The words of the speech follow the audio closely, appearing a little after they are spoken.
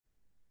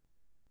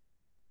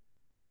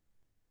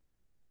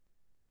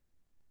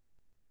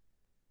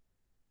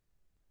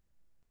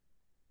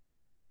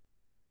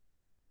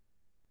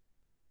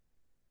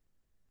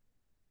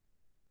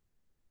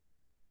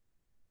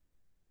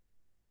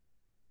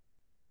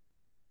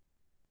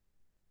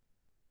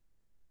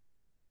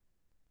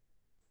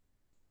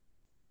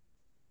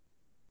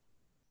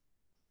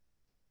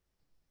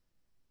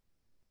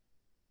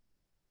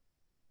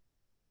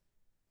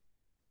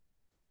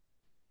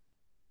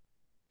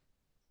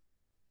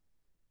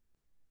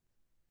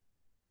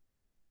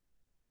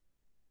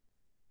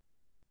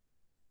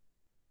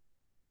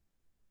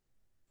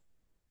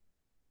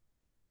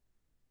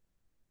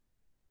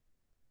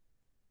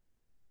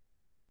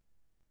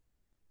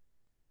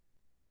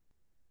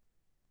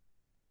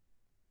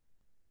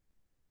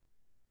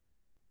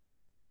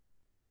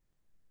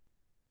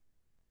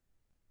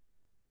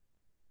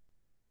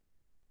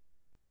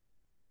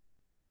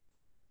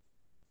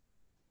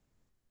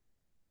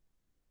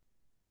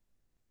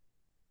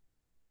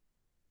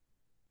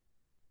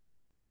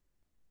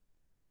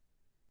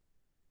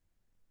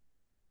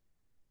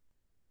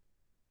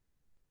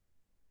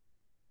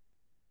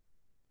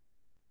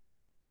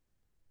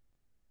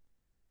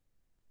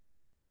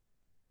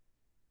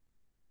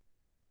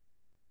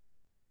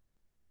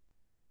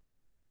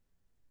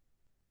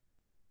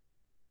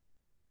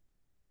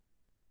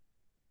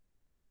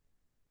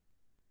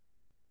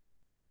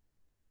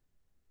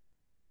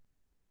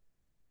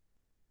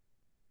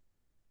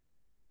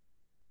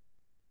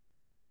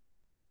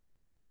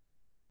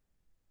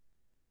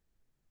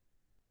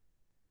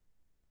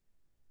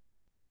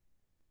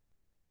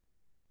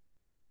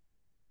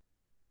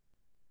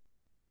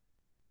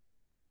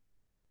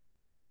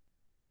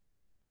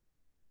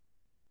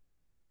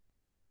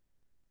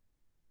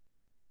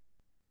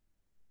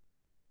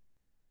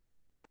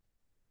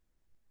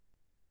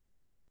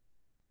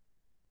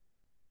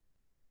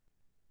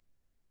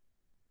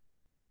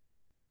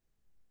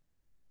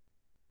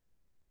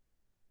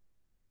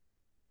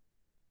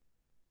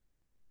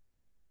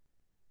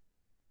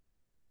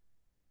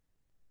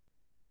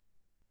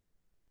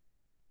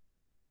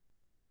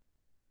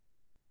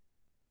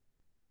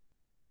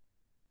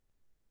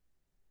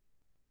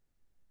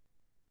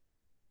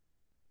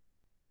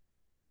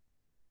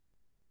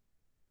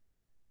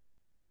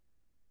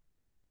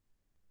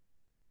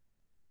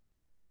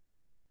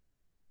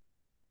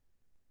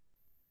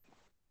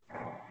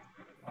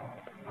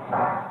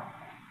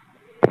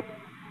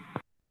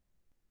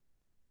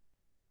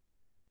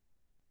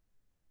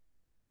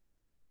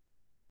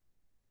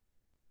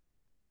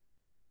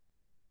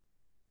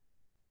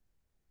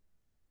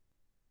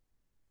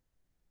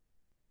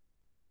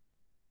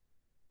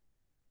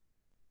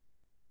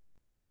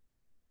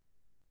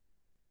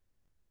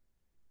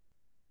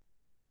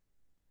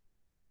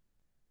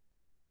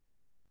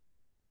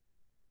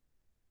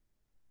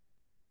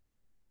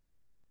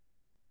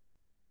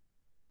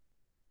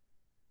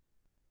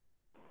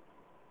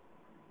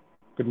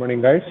Good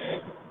morning, guys.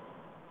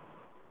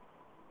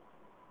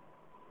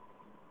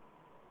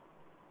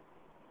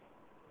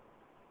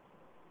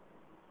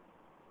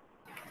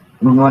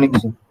 Good morning,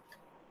 sir.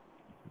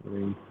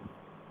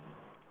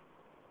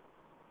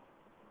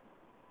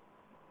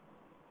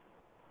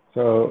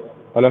 So,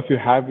 all of you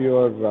have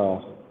your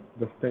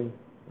this thing,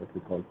 what we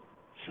call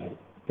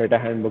data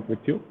handbook with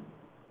you,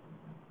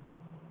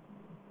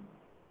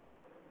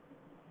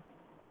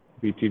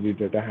 BTD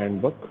data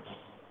handbook.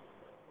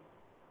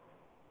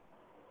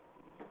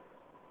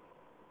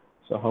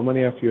 So, how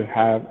many of you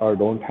have or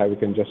don't have? You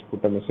can just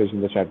put a message in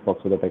the chat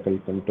box so that I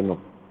can come to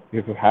know.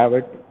 If you have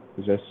it,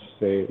 just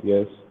say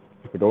yes.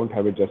 If you don't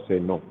have it, just say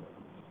no.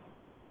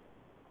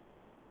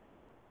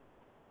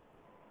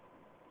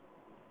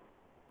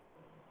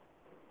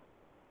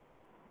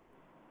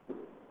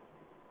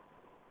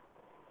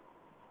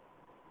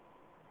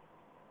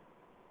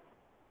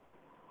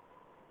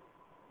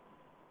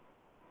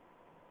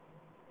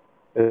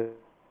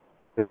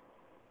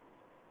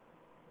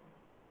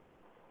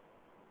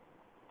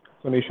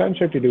 So, Nishan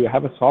Shetty, do you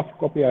have a soft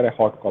copy or a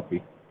hard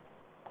copy?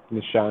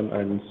 Nishan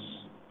and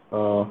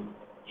uh,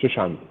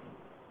 Sushant.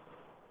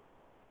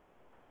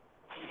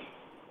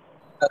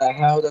 I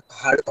have the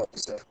hard copy,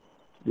 sir.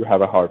 You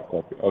have a hard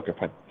copy. Okay,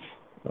 fine.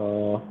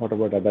 What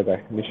about other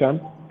guy?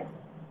 Nishan?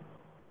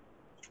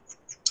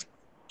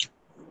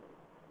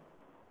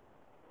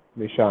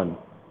 Nishan.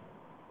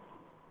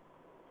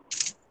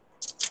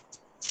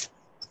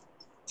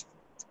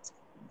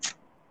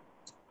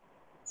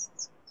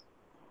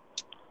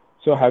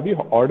 So have you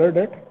ordered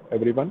it,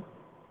 everyone?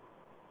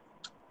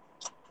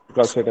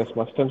 Because it is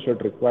must and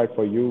should required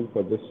for you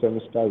for this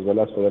semester as well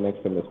as for the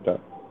next semester,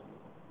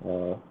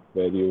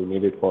 where you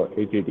need it for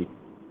ATD,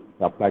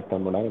 applied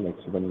thermodynamics,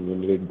 when you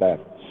need it there.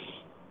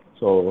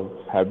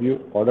 So have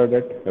you ordered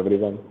it,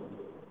 everyone?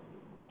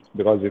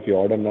 Because if you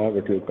order now,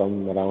 it will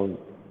come around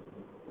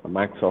a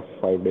max of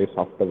 5 days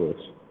afterwards.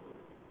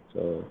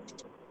 So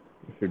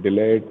if you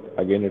delay it,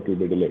 again it will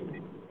be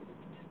delayed.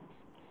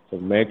 So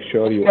make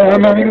sure you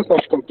I'm having order a it.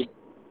 soft copy.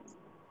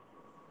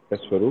 Yes,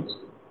 Swaroop.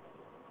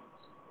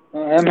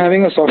 I'm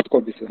having a soft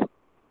copy, sir.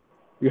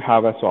 You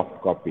have a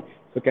soft copy.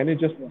 So can you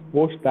just Yeah.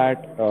 post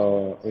that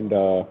in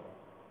the,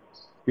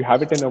 you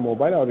have it in a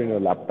mobile or in your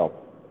laptop?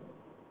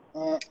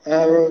 I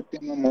have it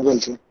in my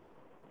mobile, sir.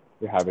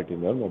 You have it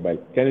in your mobile.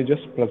 Can you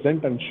just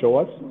present and show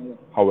us Yeah.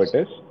 how it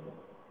is?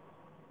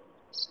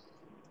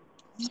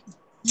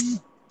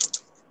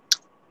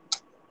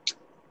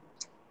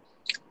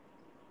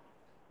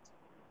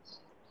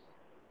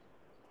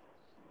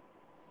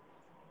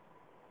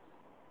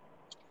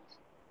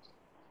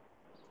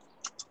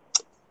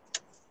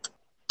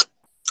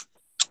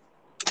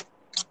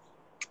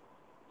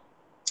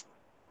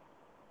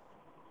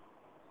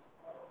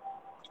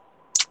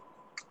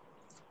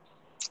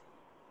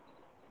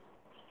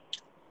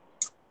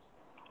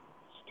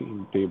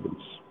 Steam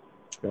tables.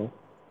 Okay.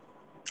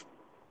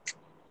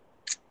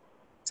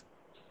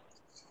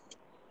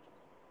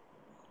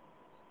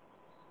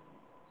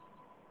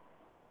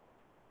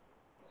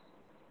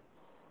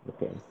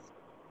 Okay.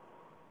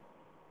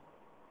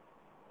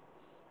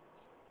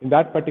 In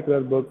that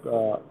particular book,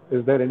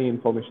 is there any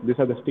information? These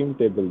are the steam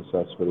tables,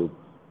 Swaroop.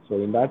 So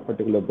in that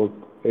particular book,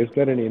 is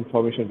there any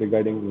information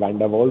regarding van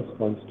der Waals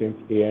constants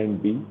A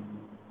and B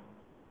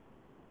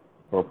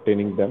for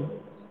obtaining them?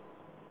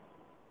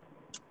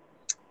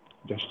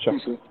 Just check.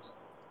 Yes, sir.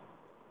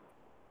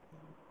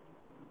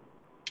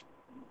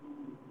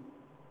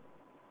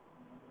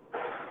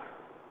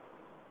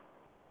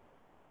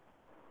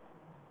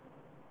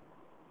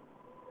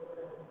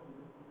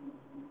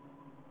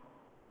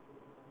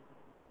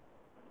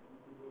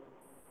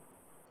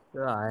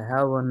 Sir, I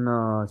have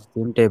one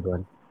steam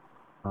table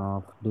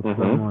of Mm-hmm.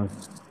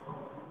 diplomas.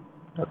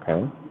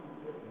 Okay.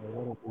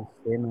 Whether it is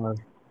same or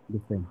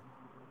different.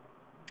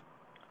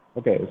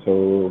 Okay,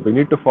 so we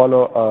need to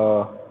follow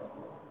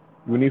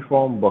a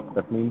uniform book.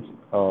 That means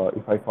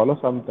if I follow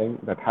something,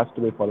 that has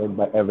to be followed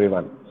by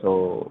everyone.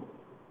 So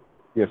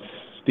yes,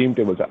 steam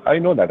tables. I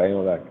know that. I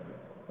know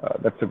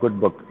that. That's a good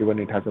book. Even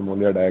it has a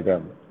Molière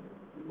diagram.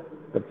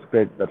 That's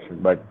great,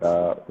 Darshan.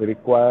 But we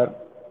require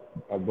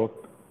a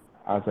book,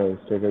 as I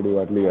stated you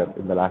earlier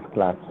in the last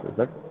class. Is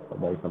it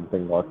by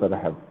something author I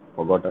have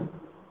forgotten?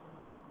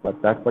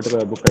 But that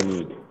particular book I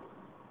need.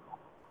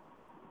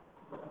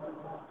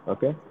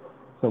 Okay,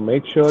 so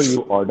make sure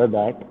you order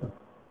that.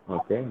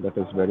 Okay, that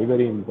is very,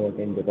 very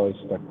important because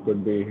that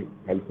could be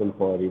helpful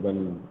for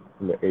even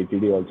the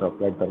ATD also,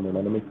 applied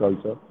thermodynamics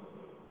also.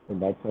 In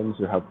that sense,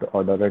 you have to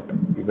order it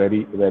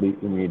very, very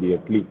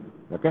immediately.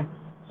 Okay,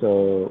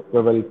 so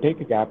we will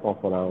take a gap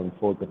of around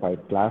 4 to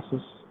 5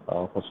 classes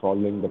for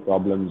solving the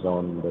problems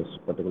on this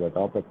particular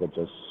topic, which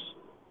is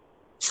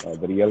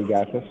the real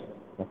gases.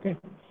 Okay,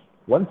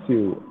 once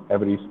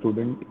every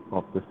student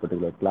of this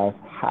particular class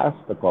has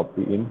the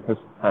copy in his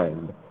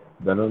hand,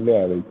 then only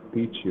I will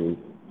teach you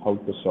how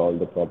to solve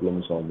the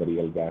problems on the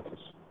real gases.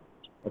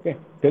 Okay,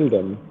 till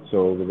then,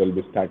 so we will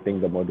be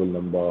starting the module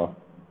number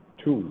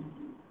 2,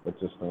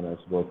 which is known as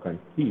work and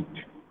heat.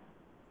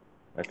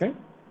 Okay,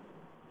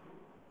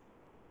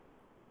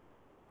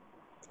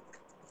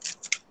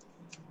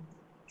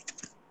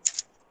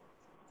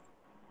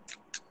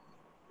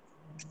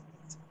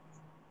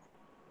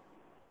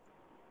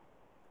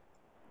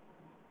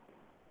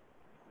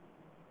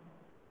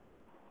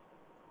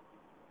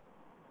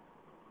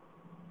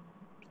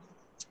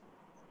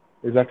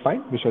 Is that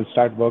fine? We shall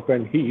start work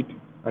and heat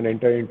and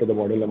enter into the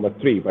module number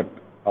 3. But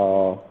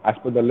as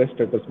per the list,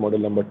 it is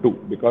module number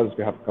 2 because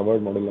we have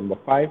covered module number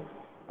 5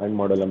 and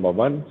module number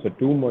 1. So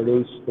 2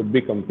 modules could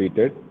be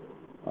completed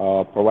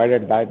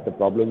provided that the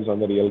problems on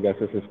the real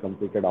gases is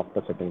completed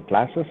after certain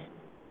classes.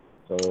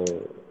 So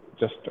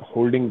just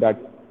holding that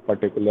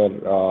particular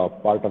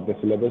part of the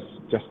syllabus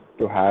just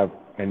to have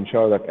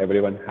ensure that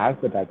everyone has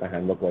the data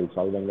handbook while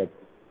solving it.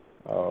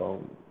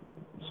 Um,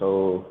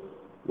 so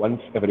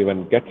once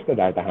everyone gets the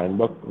data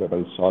handbook, we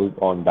will solve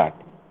on that.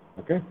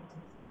 Okay.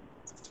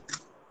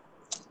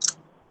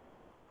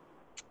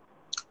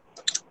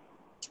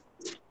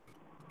 Yes,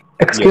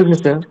 Excuse me,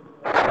 sir.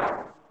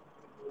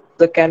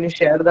 So can you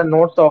share the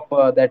notes of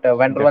that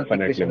van der Waals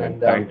definitely, equation man.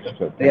 and Thanks.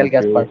 real Thank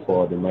gas you parts, sir?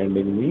 for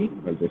reminding me.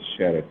 I'll just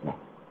share it now.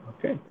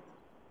 Okay.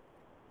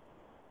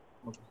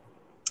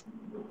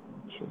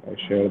 Should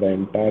I share the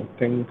entire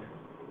thing?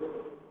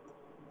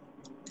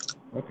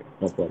 Okay,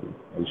 no problem.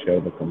 I'll share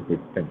the complete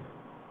thing.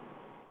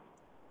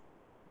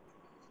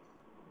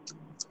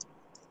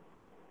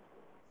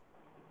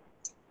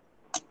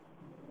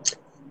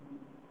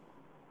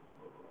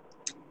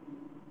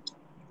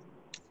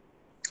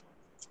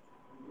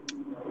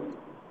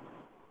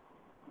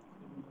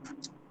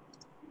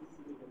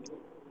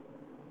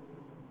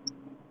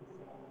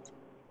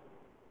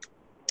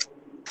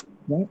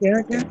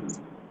 क्या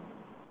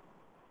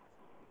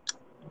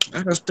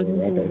So रास्ते में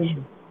that तो I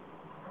should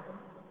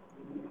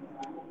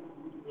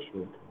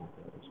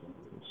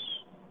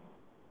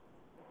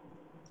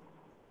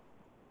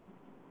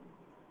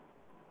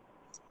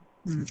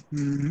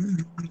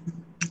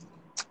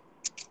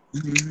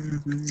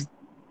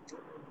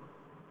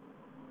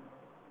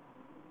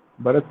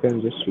Bharat, can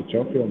you just switch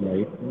off your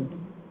mic?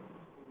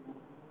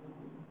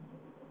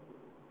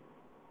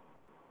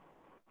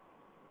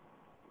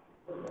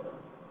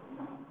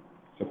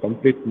 So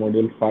complete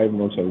module 5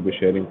 notes I will be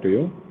sharing to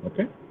you.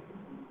 Okay.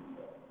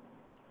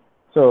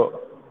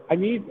 So I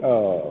need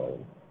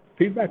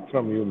feedback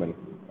from you, man.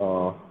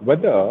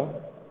 Whether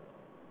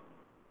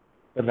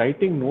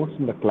writing notes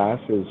in the class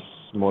is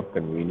more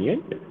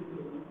convenient,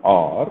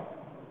 or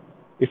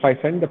if I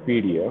send the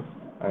PDF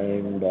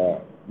and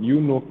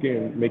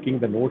making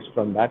the notes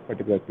from that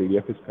particular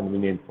PDF is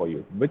convenient for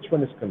you. Which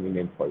one is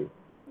convenient for you?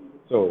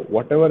 So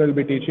whatever I'll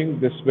be teaching,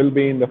 this will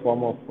be in the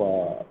form of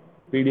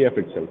PDF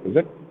itself, is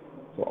it?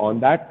 So on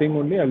that thing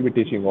only I'll be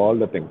teaching all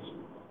the things,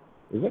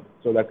 is it?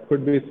 So that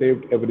could be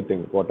saved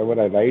everything. Whatever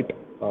I write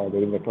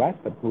during the class,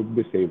 that could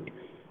be saved.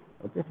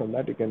 Okay, from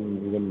that you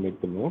can even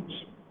make the notes.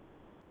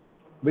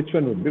 Which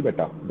one would be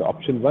better, the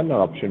option 1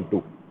 or option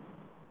 2?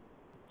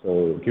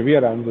 So give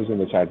your answers in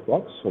the chat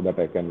box so that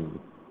I can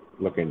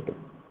look into.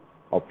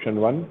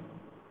 Option 1,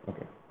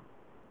 okay,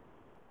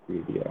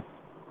 PDF.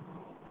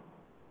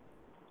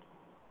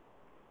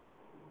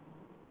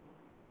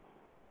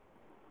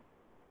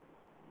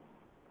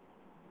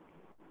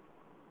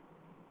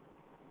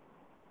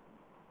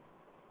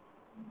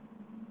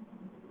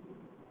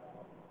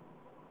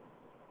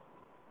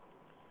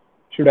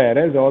 Should I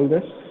erase all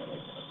this?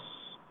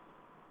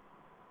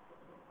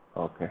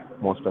 Okay,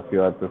 most of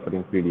you are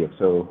preferring PDF.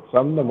 So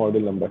from the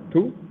module number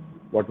 2,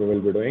 what we will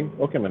be doing,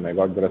 okay man, I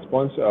got the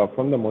response.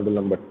 From the module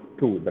number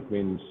 2, that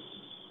means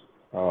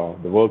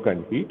the work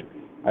and heat,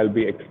 I'll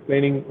be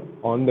explaining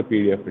on the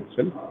PDF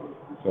itself.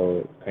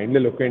 So kindly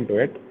look into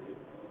it,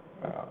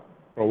 uh,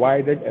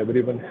 provided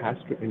everyone has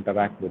to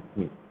interact with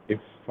me. If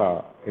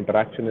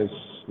interaction is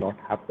not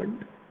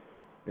happened,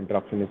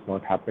 interruption is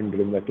not happened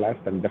during the class,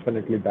 then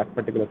definitely that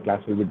particular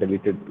class will be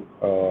deleted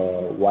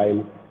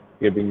while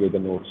giving you the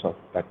notes of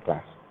that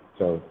class.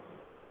 So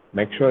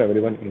make sure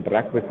everyone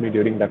interact with me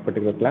during that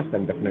particular class,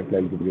 then definitely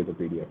I'll give you the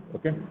PDF.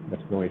 Okay,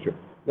 that's no issue.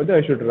 Whether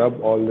I should rub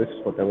all this,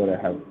 whatever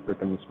I have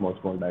written, small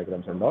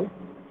diagrams and all,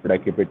 should I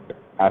keep it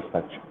as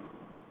such?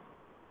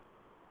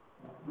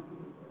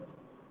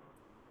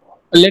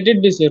 Let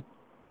it be, sir.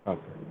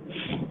 Okay.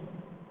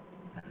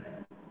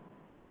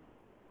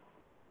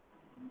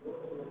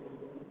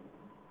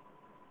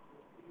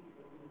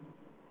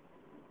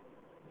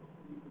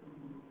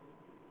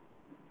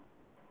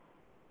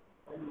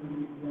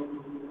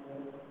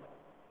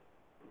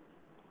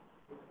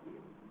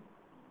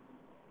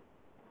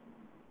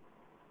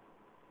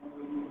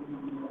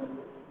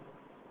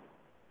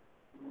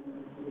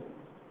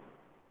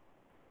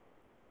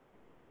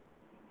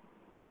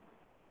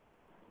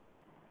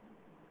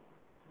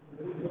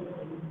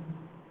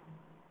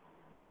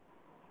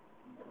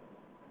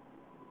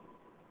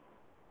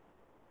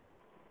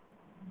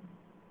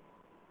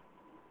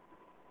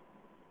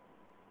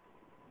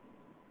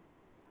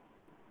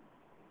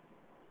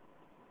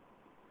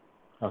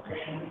 Okay.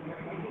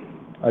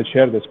 I'll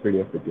share this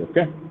PDF with you.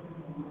 Okay.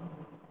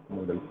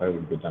 Model 5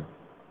 will be done.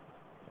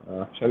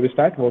 Shall we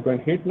start work and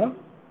heat now?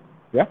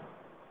 Yeah.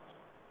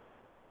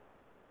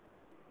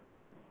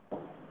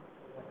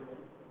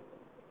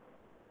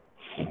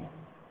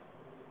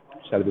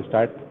 Shall we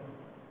start?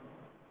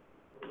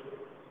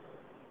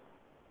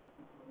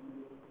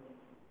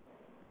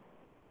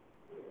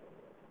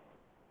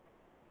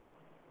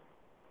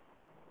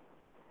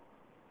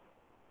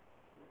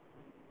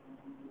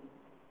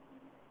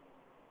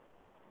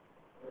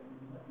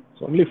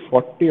 So only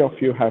 40 of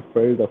you have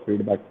filled the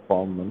feedback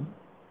form. Man.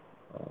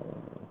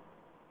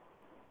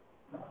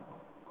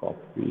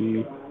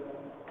 Copy.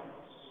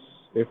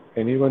 If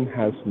anyone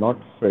has not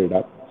filled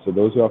up, so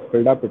those who have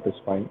filled up, it is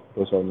fine.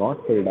 Those who have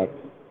not filled up,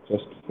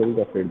 just fill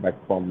the feedback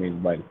form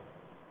meanwhile.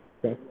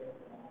 Okay.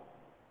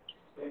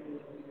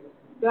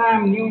 Yeah,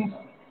 I'm new.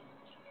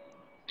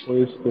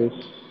 Who is this?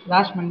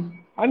 Last month.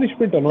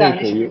 Anishmita, no The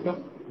issue. Anish You, Peter.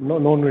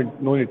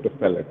 no need to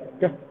fill it.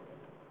 Okay.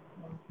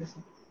 Okay,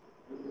 sir.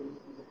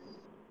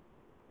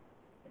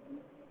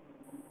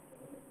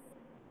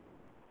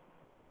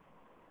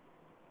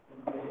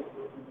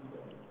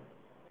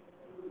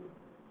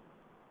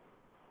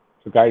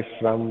 So guys,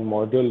 from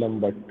module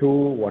number 2,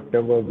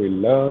 whatever we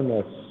learn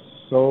is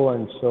so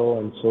and so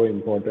and so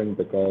important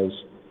because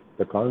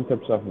the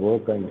concepts of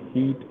work and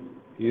heat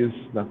is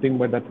nothing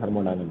but the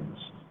thermodynamics.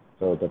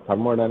 So the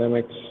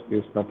thermodynamics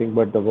is nothing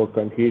but the work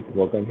and heat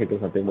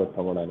is nothing but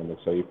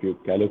thermodynamics. So if you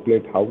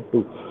calculate how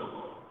to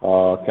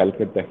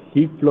calculate the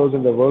heat flows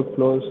and the work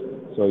flows,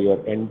 so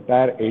your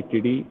entire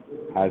ATD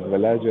as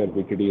well as your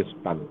BTD is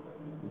done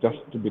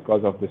just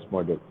because of this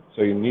module.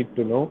 So you need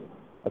to know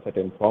a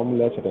certain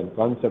formula, certain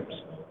concepts.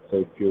 So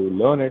if you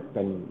learn it,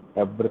 then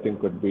everything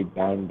could be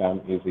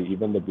damn easy.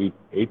 Even the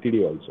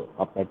ATD also,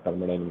 applied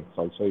thermodynamics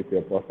also, if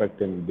you're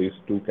perfect in these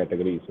two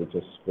categories, which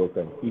is work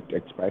and heat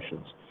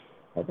expressions.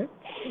 Okay?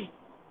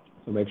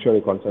 So make sure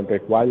you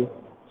concentrate well.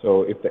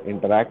 So if the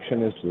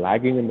interaction is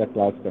lagging in the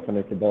class,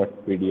 definitely the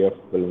PDF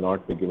will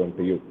not be given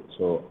to you.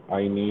 So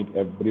I need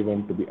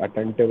everyone to be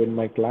attentive in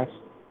my class.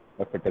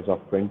 If it is a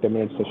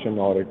 20-minute session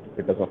or if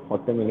it is a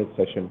 40-minute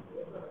session,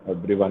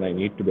 everyone I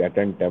need to be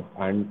attentive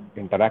and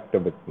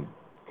interactive with me.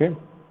 Okay?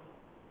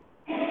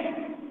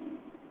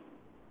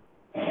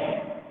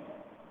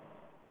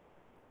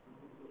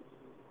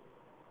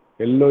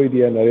 Hello,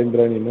 idea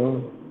Narendra, you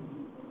know.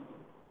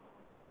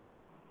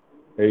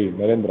 Hey,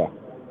 Narendra,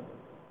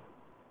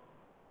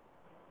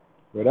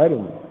 where are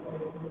you?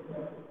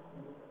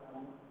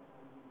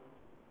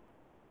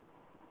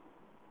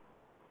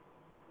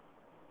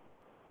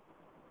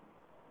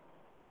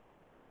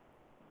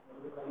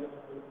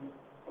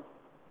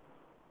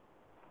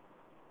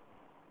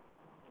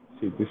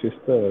 See, this is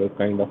the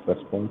kind of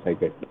response I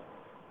get.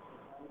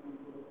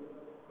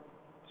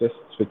 Just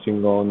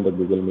switching on the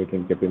Google Meet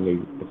and keeping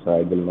it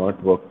aside will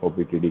not work for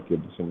BTD.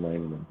 Keep this in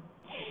mind, man.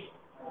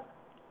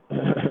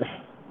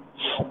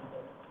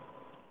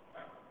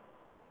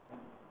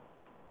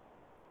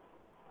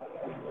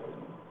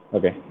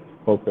 Okay.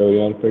 Hope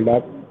everyone filled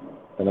up.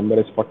 The number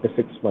is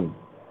 46-1.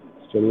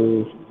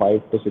 Still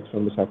 5 to 6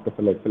 members have to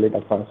fill it. Fill it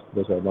up fast.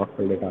 Those who have not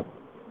filled it up.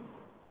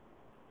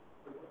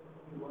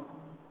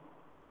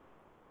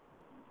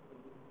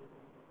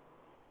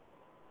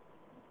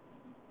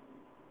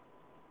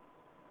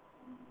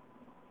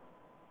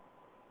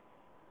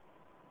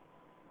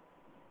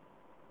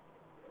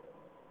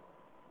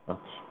 Ah,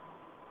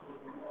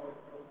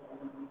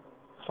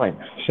 fine.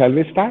 Shall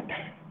we start?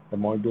 The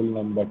module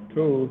number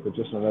 2, which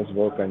is known as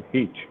work and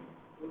heat.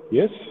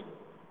 Yes?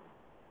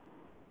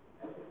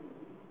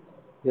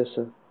 Yes,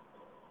 sir.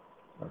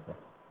 Okay.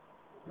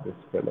 This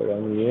fellow,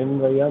 ಏನು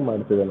ಭಯ್ಯ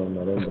ಮಾಡ್ತಿದ್ದಾನೆ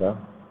ನರೇಂದ್ರ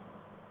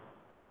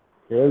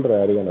ಹೇಳ್ರಿ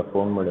ಯಾರಿಗಾನ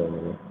phone ಮಾಡಿ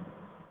ಅವನಿಗೆ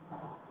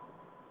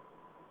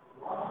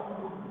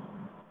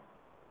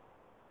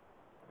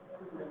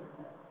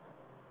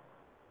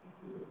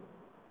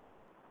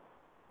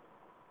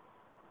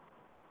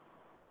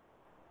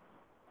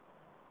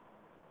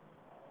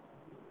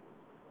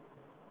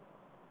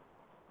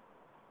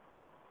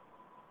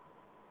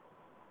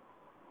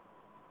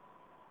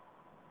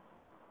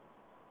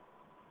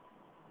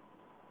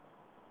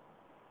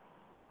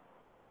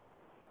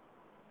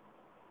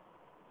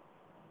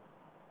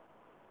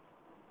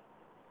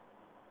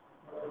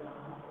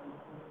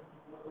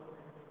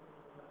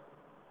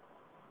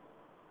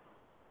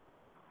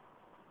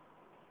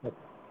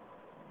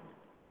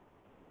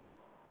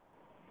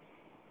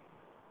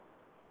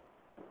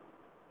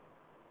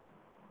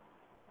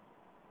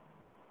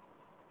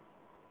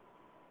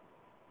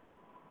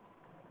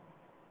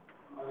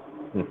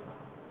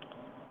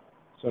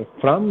So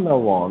from now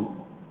on,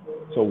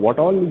 so what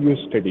all you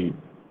studied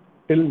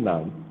till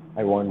now,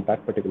 I want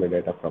that particular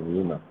data from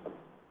you now.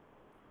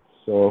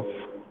 So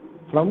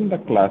from the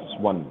class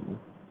 1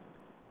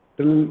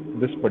 till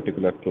this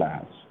particular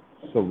class,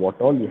 so what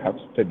all you have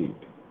studied?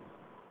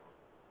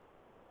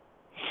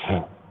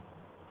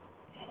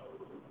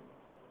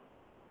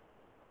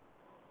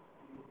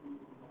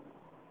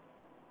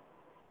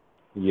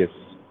 Yes.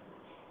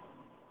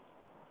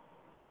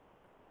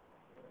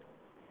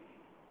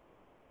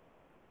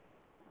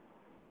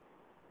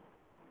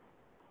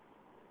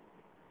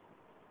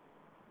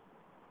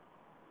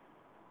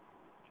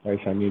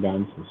 Guys, I need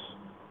answers.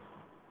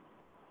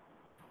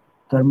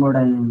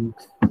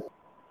 Thermodynamics.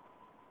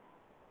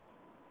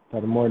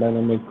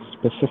 Thermodynamics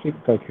specific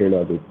ka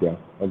khelo Aditya.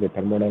 Okay,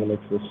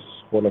 thermodynamics is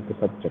whole of the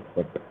subject,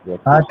 but what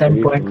you 10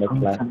 studied point in the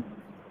class, function.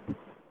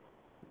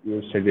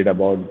 you studied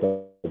about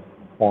the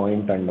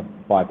point and the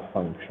path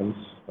functions.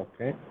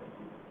 Okay.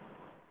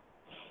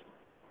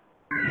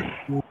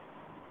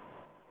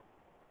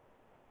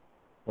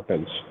 What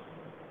else?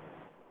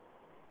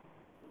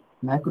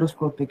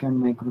 Macroscopic and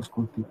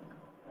microscopic.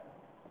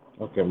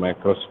 Okay,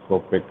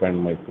 macroscopic and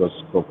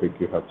microscopic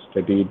you have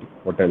studied.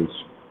 What else?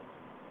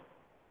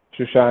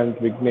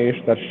 Sushant,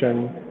 Vignesh,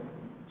 Darshan,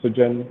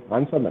 Sujan,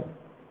 answer man.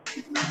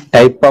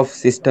 Type of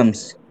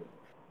systems.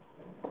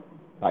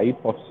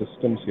 Type of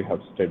systems you have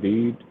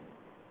studied.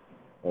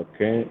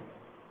 Okay.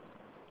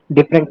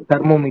 Different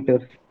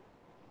thermometers.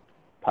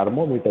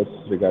 Thermometers,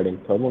 regarding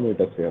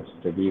thermometers you have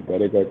studied.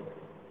 Very good.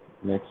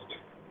 Next.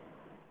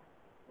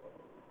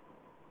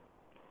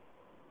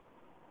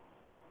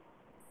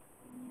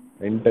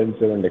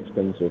 Intensive and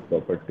expensive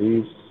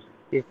properties.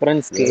 Different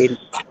Yes. scale,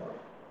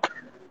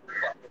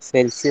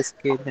 Celsius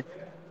scale,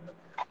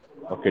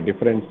 Okay,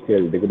 different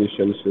scale, degree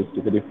Celsius,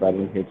 degree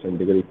Fahrenheit, and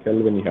degree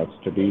Kelvin you have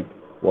studied.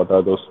 What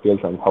are those scales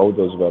and how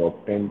those were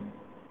obtained?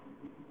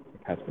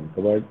 It has been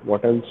covered.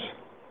 What else?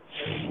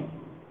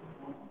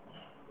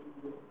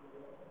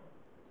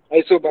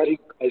 Isobaric,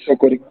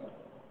 isocoric,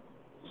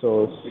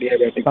 So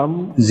adiabatic.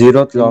 some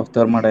Zeroth law in of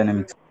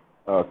thermodynamics.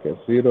 okay,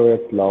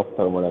 zeroth law of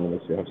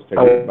thermodynamics you have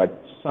studied, but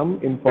some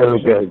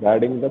information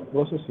regarding the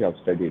process you have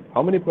studied.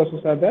 How many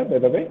processes are there, by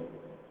the way?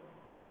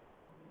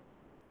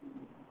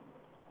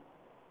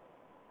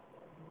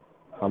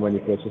 How many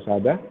processes are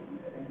there?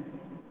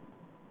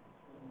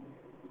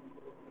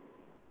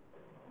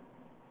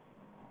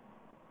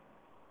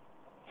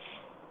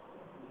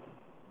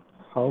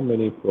 How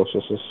many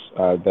processes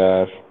are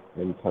there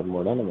in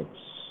thermodynamics?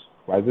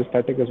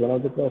 Quasi-static is one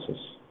of the processes.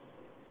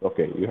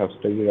 Okay, you have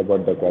studied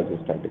about the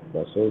quasi-static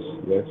process,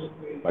 yes.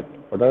 But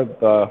what are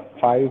the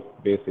five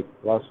basic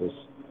processes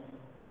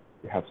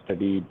you have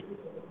studied?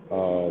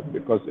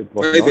 Because it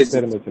was not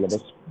there in the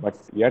syllabus, but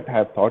yet I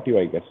have taught you,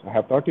 I guess. I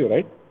have taught you,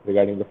 right,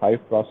 regarding the five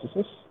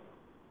processes?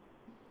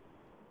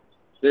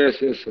 Yes,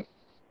 yes, sir.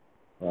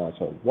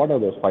 So what are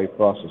those five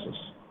processes?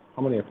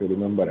 How many of you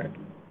remember it?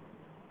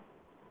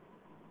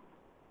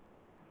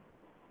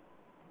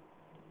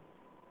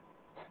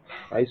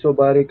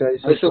 Isobaric,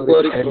 isocoric,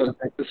 Isocoric adiabatic,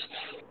 process,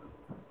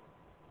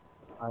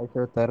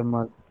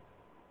 isothermal,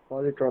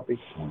 polytropic.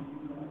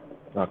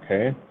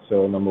 Okay,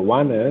 so number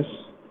one is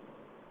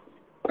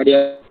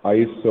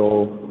adiabatic,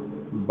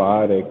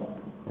 isobaric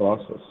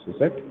process, is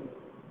it?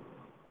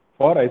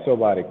 For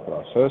isobaric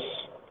process,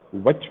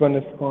 which one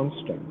is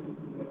constant?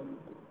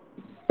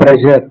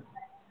 Pressure.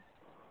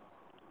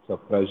 So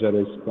pressure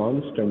is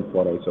constant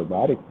for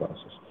isobaric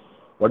process.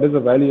 What is the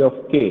value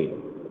of K?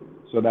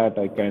 So that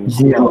I can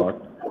Zero.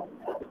 plot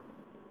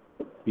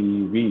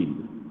PV.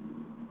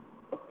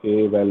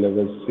 K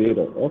value is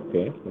 0.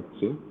 Okay, let's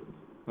see.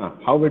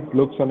 How it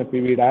looks on a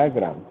PV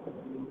diagram?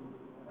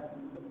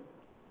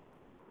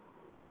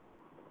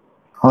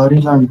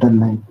 Horizontal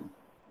line.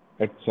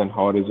 It's an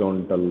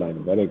horizontal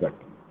line. Very good.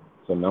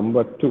 So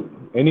number two.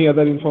 Any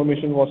other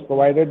information was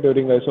provided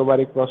during the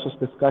isobaric process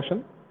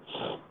discussion?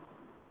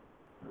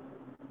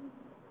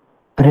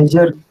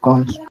 Pressure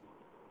constant.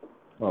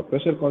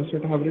 Pressure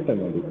constant I have written,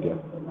 Aditya.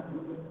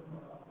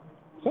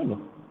 So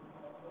no.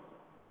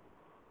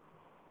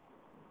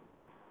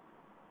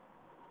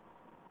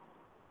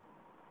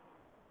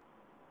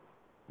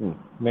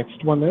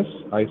 Next one is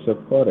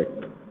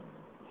isocoric.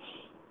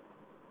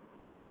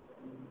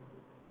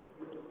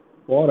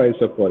 For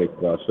isocoric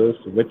process,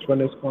 which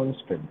one is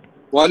constant?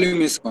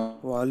 Volume is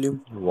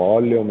volume,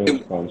 Volume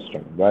is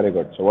constant. Very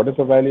good. So what is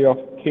the value of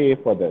K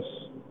for this?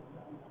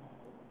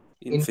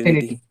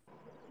 infinity,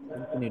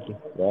 Infinity.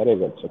 Very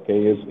good. So K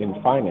is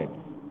infinite.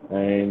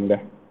 And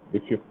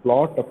if you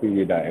plot a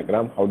PV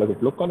diagram, how does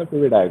it look on a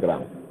PV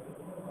diagram?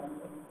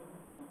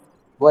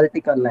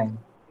 Vertical line.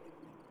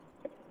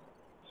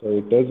 So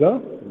it is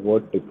a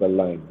vertical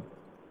line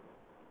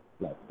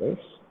like this.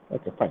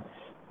 Okay, fine.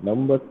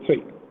 Number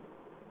three,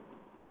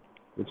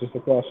 which is the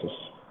process?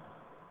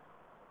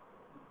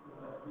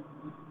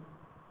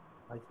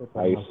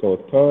 Isothermal.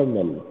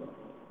 Isothermal.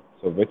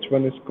 So which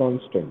one is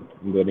constant?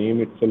 The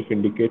name itself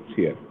indicates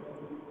here.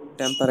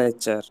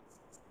 temperature,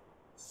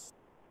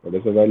 What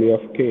is the value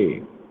of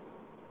K?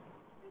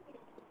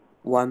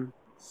 1,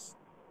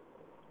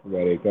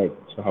 Very good.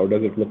 So how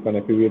does it look on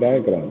a PV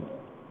diagram?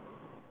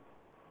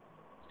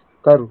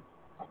 Curve.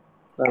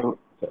 curve,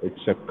 So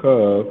it's a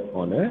curve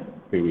on a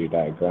PV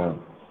diagram.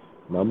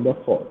 Number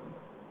four.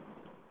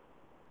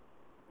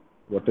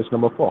 What is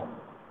number four?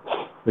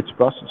 Which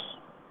process?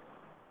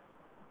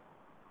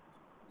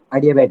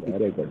 Adiabatic.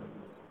 Very good.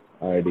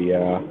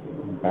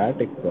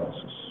 Adiabatic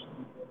process.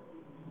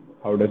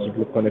 How does it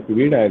look on a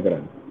PV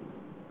diagram?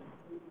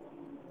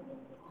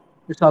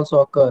 It's also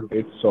a curve.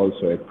 It's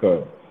also a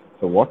curve.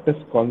 So what is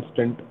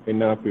constant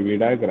in a PV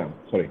diagram?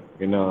 Sorry,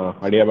 in a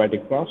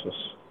adiabatic process?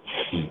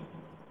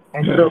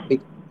 Entropy.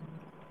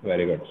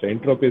 Very good. So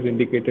entropy is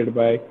indicated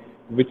by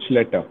which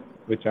letter,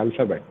 which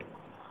alphabet?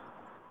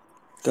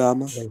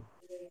 gamma, Right.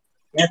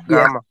 Yes, yes.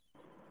 gamma,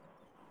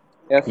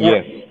 yes, sir.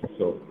 Yes.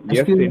 So yes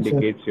Excuse me, sir.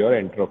 indicates your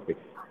entropy.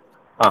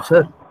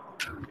 Sir,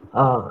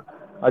 uh,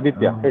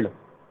 Aditya, uh, hello.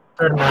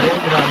 Sir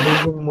Narendra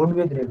is in mood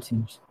with it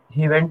seems.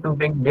 He went to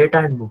bring data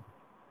and book.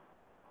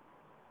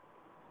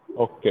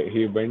 Okay,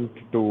 he went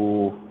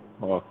to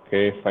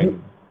Okay,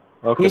 fine.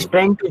 Okay. He's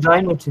trying to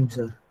join it,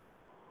 sir.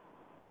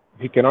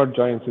 He cannot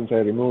join since I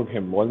removed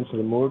him. Once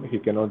removed, he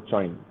cannot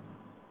join.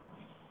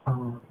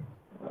 Oh,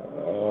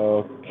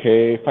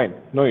 Okay, fine.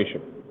 No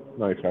issue.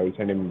 No issue. I will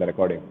send him the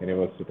recording.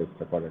 Anyways, it is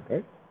recorded,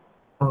 right?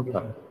 okay, Ah,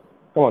 sir.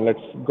 come on, let's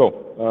go.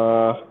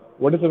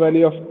 What is the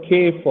value of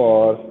K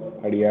for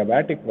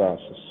adiabatic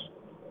process?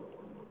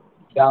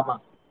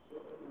 Gamma.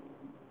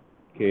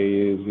 K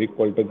is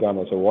equal to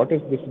gamma. So what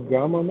is this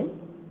gamma, man?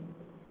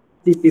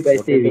 Cp by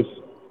What it is? Cv.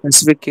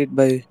 Specific heat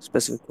by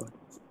specific one.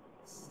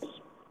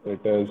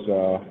 It is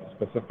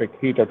specific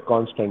heat at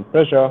constant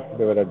pressure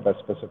divided by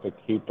specific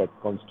heat at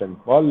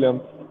constant volume,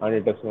 and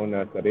it is known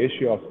as the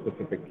ratio of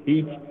specific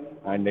heat,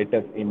 and it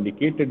is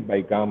indicated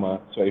by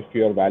gamma. So if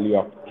your value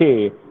of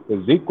K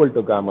is equal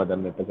to gamma,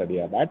 then it is a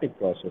adiabatic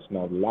process.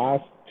 Now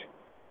last,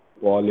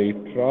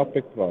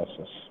 polytropic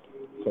process.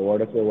 So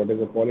what is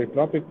a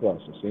polytropic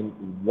process? In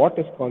what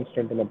is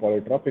constant in a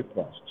polytropic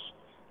process?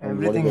 And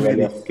what is Everything the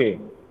value varies. of K?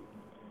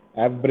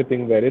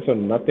 Everything varies, so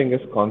nothing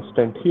is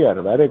constant here.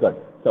 Very good.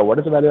 So what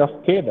is the value of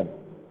K then?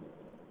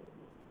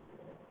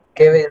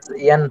 Kv is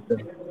n, sir.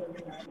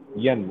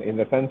 N, in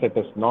the sense it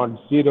is not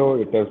zero,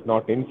 it is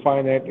not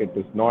infinite, it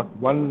is not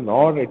one,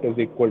 nor it is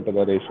equal to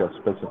the ratio of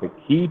specific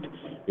heat.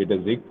 It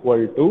is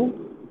equal to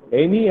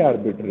any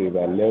arbitrary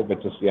value,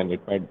 which is N.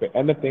 It might be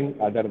anything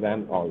other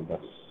than all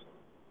this.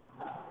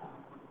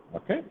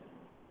 Okay?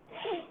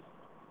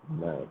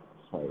 Next,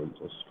 I will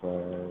just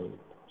write.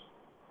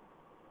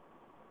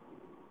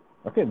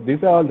 Okay,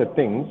 these are all the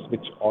things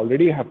which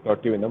already have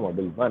taught you in the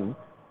module 1,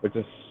 which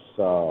is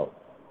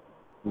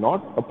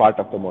not a part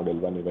of the module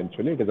 1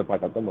 eventually, it is a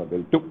part of the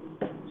module 2.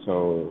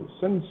 So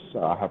since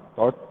I have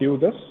taught you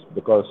this,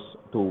 because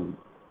to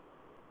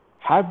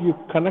have you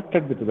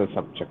connected with the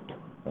subject,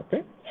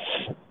 okay?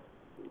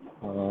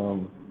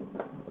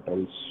 What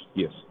else?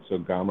 Yes, so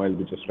gamma I'll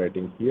be just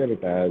writing here,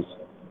 it has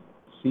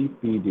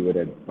Cp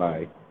divided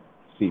by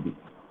Cv.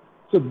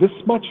 So this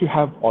much you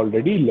have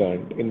already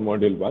learned in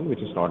module 1, which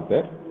is not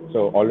there.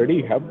 So already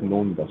you have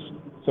known this.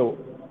 So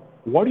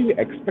what do you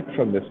expect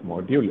from this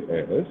module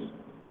is,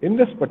 in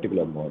this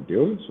particular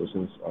module, so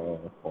since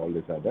all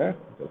these are there,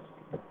 just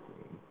let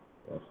me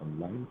draw some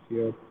lines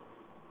here.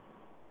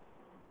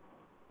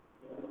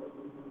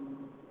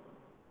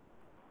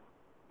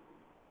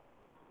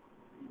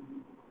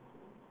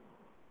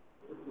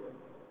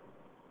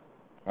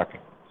 Okay.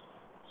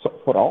 So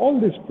for all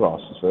these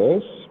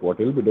processes, what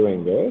you'll be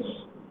doing is,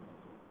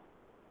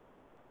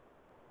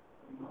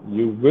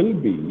 you will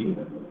be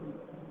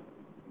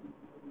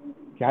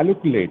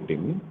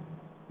calculating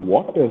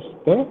what is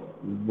the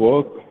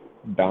work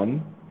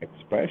done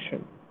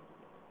expression.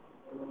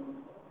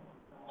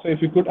 So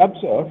if you could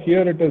observe,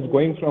 here it is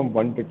going from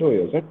 1 to 2,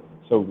 is it?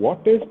 So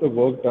what is the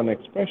work done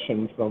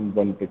expression from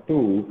 1 to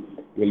 2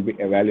 we'll be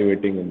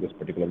evaluating in this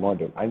particular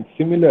module. And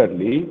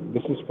similarly,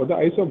 this is for the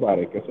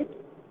isobaric, is it?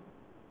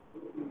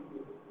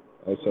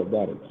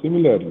 Isobaric.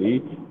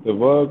 Similarly, the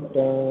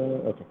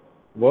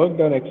work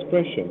done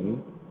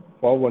expression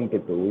for 1 to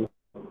 2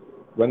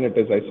 when it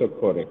is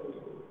isochoric.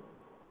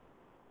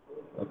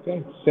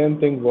 Okay, same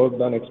thing, work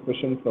done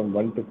expression from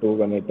 1 to 2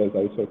 when it is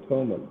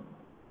isothermal.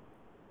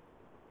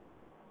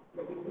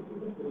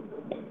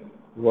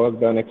 Work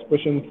done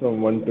expression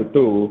from 1 to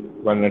 2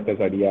 when it is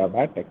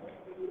adiabatic.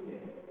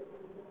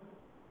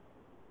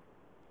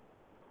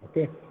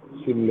 Okay,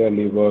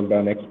 similarly, work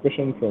done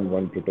expression from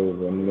 1 to 2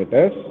 when it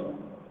is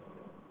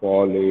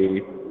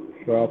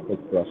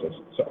polytropic process.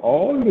 So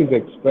all these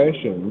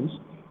expressions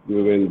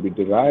you will be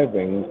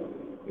deriving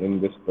in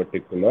this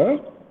particular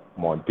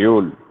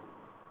module.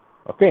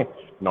 Okay,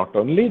 not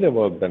only the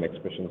work done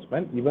expressions,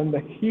 man, even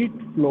the heat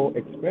flow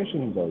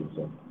expressions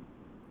also.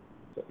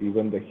 So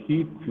even the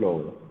heat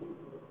flow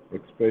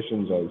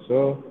expressions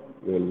also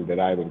you will be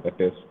deriving. That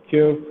is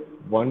Q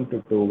 1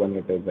 to 2 when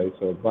it is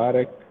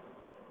isobaric,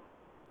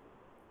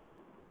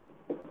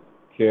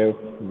 Q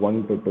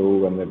 1 to 2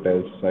 when it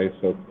is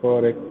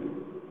isochoric,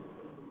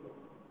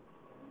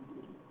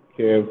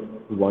 Q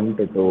 1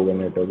 to 2 when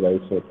it is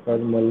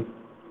isothermal,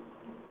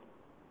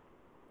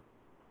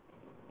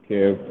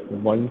 Q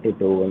 1 to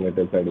 2 when it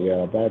is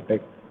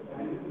adiabatic,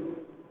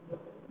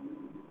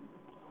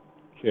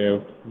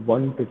 Q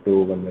 1 to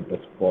 2 when it is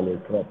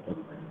polytropic.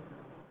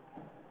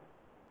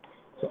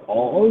 So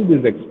all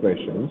these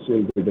expressions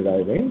you'll be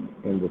deriving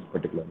in this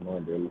particular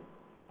module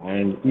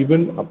and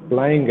even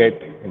applying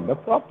it in the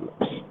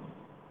problems.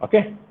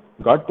 Okay,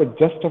 got the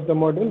gist of the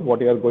module,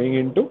 what you are going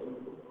into,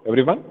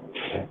 everyone?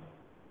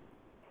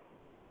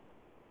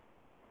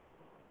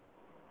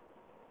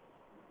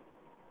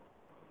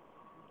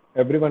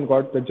 Everyone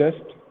got the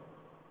gist?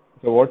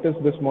 So what is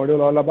this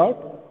module all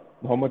about,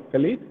 Muhammad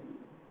Khalid?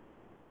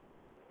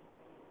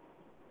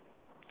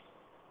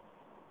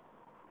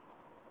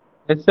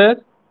 Yes,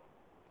 sir.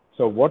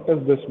 So what is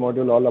this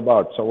module all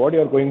about? So what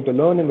you are going to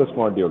learn in this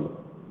module?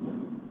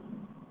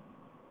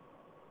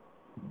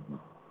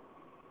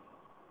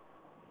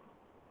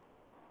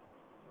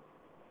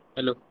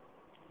 Hello.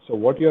 So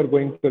what you are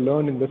going to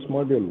learn in this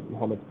module,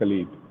 Muhammad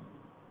Khalid?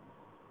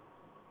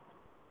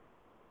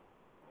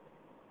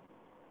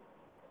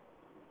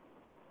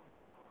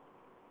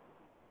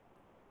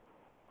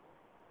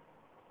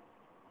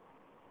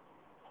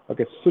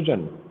 Okay,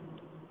 Sujan.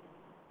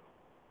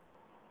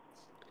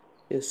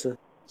 Yes, sir.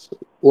 So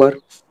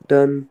work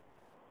done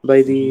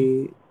by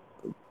the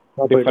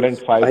Different properties.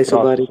 5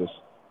 Isobaric. processes.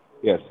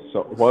 Yes,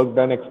 so Yes. work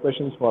done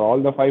expressions for all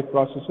the 5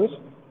 processes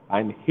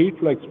and heat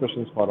flow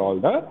expressions for all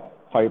the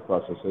 5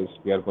 processes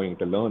we are going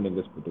to learn in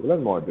this particular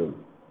module.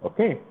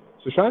 Okay,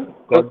 Sushant,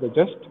 got the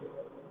gist?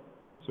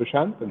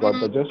 Sushant, got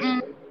the gist?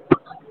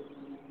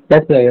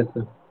 Yes, sir. Yes,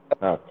 sir.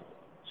 Okay.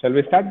 Shall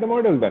we start the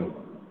module then?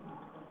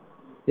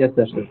 Yes,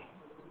 sir. Sir.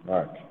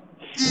 Okay.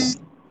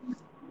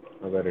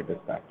 Where it is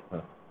that?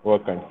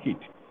 Work and heat.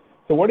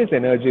 So what is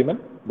energy, man?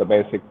 The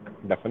basic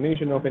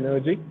definition of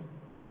energy.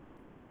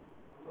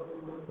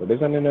 What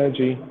is an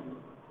energy?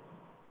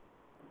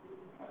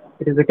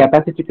 It is a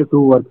capacity to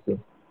do work, sir.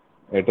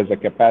 It is a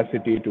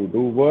capacity to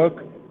do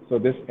work. So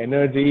this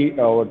energy,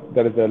 or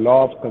there is a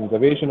law of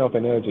conservation of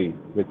energy,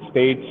 which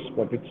states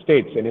what it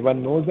states.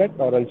 Anyone knows that,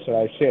 or else shall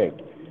I share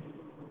it?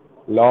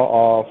 Law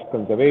of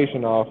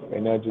conservation of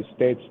energy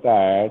states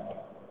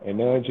that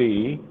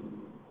energy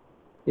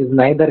Is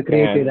neither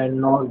created can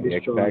and nor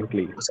destroyed.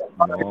 exactly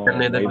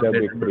neither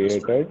be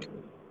created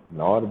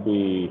nor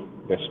be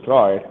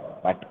destroyed,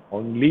 but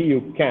only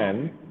you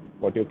can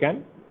what you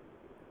can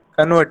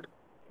Convert.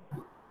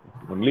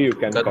 only you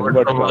can Convert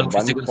convert from one from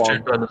one physical form.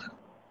 state to another.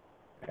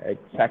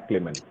 Exactly,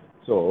 man.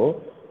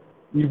 So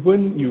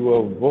even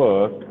your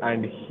work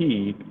and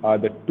heat are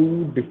the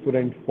two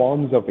different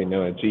forms of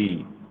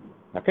energy.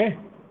 Okay?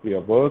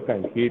 Your work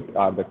and heat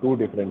are the two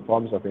different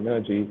forms of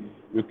energy.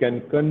 You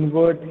can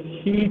convert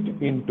heat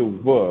into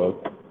work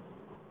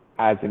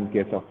as in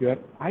case of your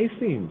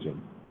IC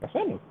engine. That's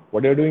right.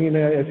 What are you doing in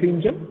an IC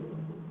engine?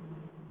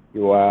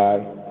 You are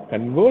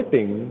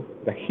converting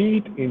the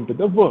heat into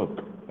the work.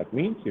 That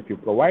means if you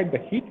provide the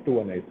heat to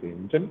an IC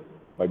engine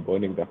by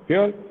burning the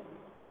fuel,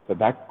 so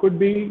that could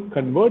be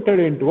converted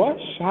into a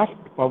shaft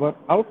power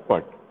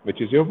output,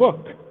 which is your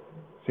work.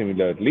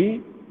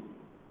 Similarly,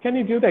 can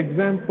you give the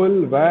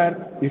example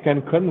where you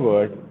can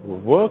convert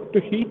work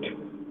to heat?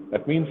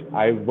 That means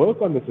I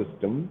work on the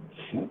system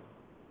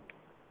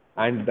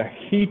and the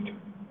heat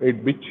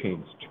it be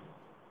changed.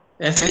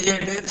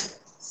 Refrigerator,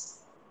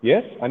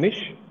 Yes,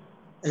 Anish?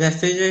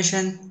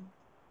 refrigeration.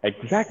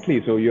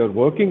 Exactly. So you're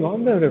working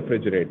on the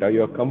refrigerator,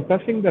 you're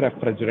compressing the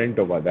refrigerant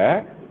over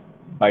there.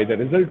 By the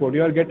result, what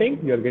you are getting?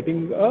 You're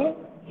getting a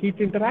heat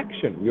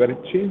interaction. You are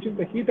changing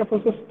the heat of a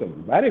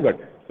system. Very good.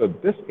 So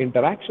this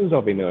interactions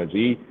of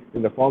energy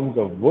in the forms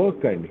of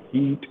work and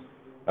heat,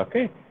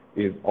 okay,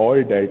 is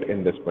all dealt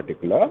in this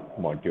particular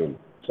module.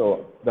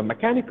 So the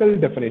mechanical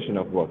definition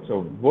of work. So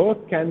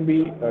work can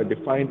be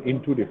defined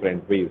in two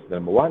different ways.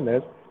 Number one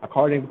is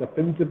according to the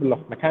principle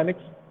of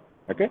mechanics,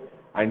 okay,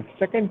 and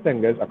second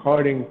thing is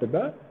according to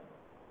the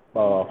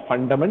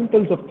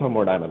fundamentals of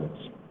thermodynamics.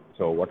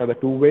 So what are the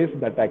two ways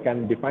that I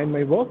can define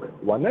my work?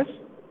 One is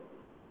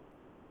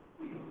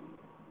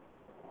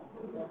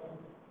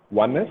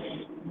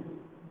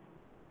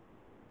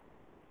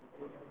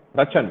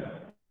Rachan.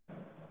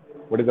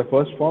 What is the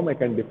first form I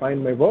can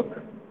define my work?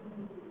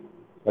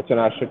 Rachan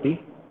Ashati,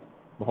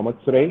 Muhammad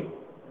Suray,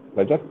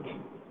 Rajat.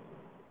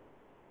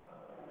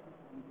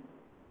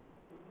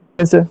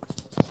 Yes, sir.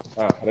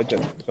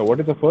 Rajat. So what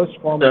is the first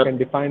form I Sir. can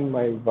define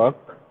my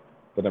work?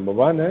 So number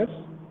one is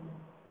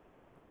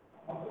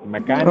Uh,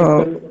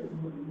 mechanical,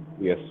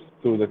 yes,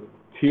 through the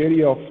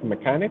theory of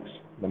mechanics.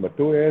 Number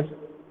two is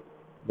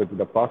with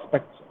the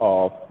prospects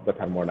of the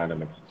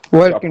thermodynamics.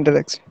 work So,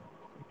 interaction.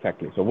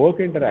 exactly. So work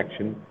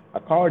interaction,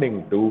 according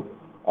to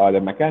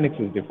the mechanics,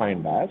 is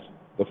defined as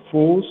the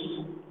force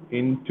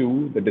into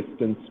the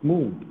distance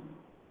moved.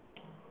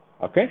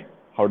 Okay?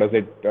 How does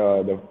it,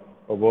 the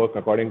work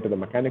according to the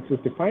mechanics is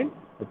defined?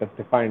 It is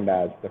defined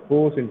as the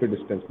force into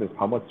distance means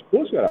how much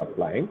force you are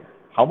applying,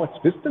 how much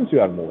distance you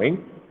are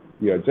moving.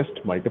 You just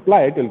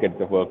multiply it, you'll get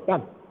the work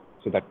done.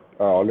 So that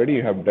already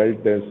you have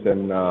dealt this in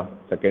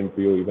second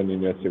view, even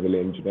in your civil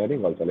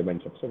engineering, also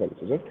elements of civil,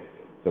 is it?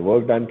 The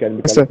work done can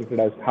be Yes, sir.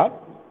 calculated as how?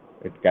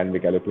 It can be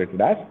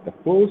calculated as the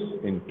force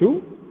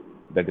into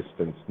the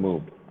distance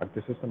moved. And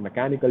this is the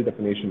mechanical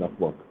definition of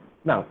work.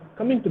 Now,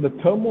 coming to the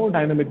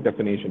thermodynamic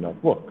definition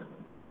of work.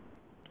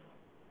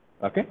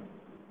 Okay?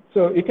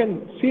 So you can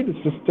see the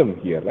system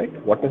here, right?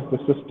 What is the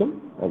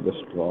system? I'll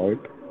just draw it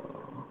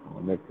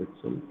on it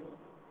itself.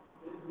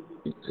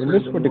 In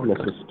this particular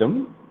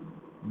system,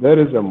 there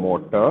is a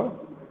motor,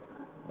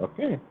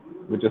 okay,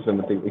 which is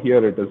anything.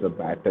 Here it is a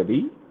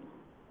battery.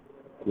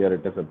 Here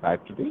it is a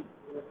battery,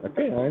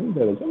 okay, and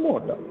there is a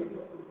motor.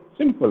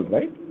 Simple,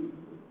 right?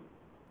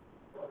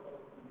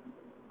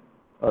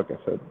 Okay,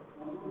 so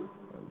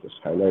I'm just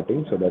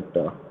highlighting so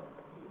that,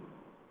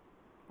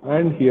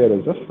 and here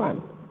is a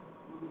fan.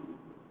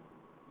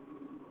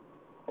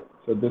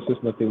 So this is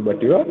nothing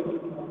but your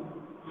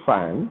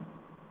fan,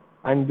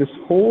 and this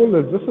whole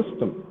is the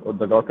system. Or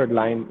the dotted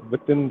line,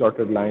 within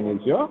dotted line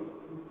is your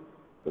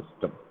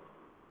system.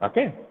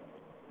 Okay?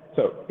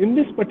 So in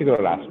this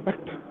particular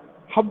aspect,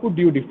 how would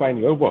you define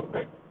your work?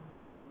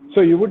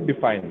 So you would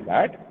define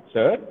that,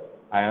 sir,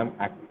 I am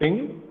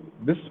acting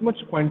this much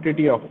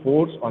quantity of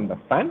force on the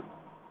fan,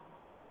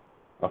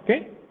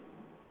 okay?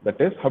 That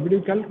is, how do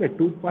you calculate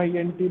 2 pi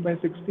nt by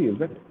 60?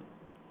 Is it?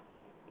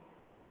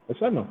 Yes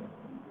or no?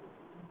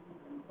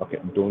 Okay,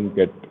 don't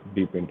get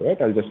deep into it.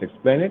 I'll just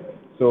explain it.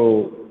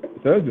 So,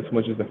 sir, this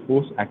much is the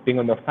force acting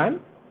on the fan,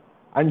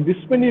 and this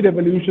many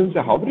revolutions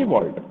how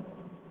revolved.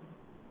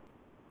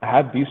 I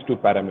have these two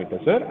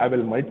parameters, sir. I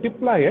will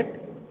multiply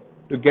it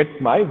to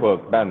get my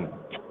work done.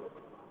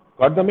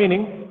 Got the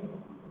meaning?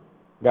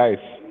 Guys,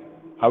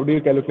 how do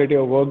you calculate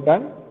your work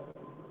done?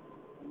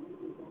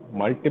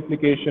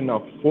 Multiplication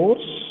of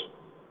force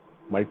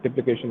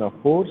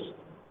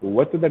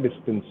with the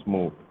distance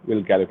moved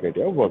will calculate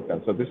your work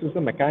done. So this is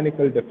the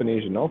mechanical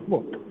definition of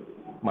work.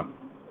 Now,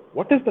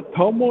 what is the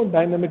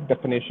thermodynamic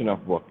definition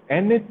of work?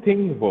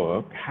 Anything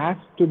work has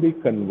to be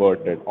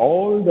converted.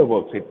 All the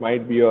works, it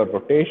might be your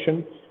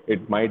rotation,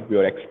 it might be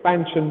your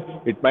expansion,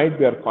 it might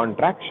be your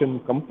contraction,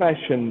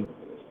 compression,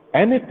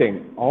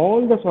 anything,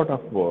 all the sort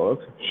of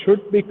works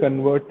should be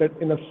converted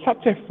in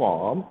such a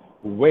form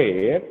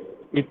where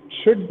it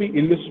should be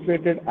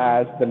illustrated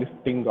as the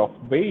lifting of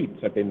weight,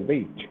 certain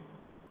weight.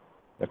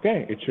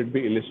 Okay, it should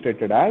be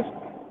illustrated as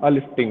a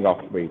lifting of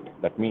weight.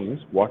 That means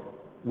what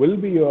will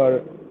be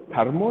your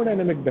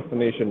thermodynamic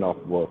definition of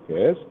work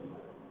is,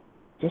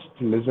 just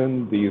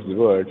listen these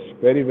words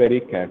very, very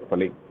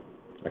carefully.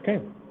 Okay,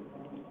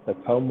 the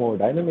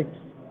thermodynamics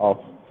of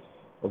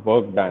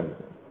work done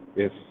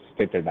is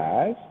stated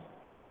as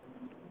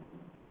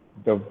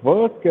the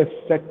work is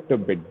said to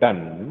be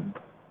done.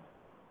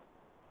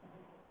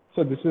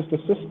 So this is the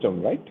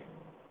system, right?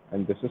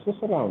 And this is the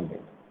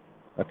surrounding.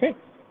 Okay,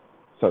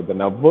 so the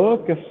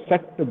work is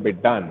said to be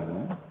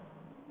done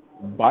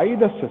by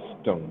the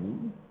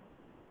system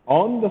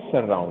on the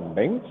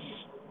surroundings.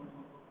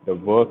 The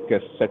work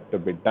is said to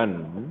be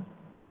done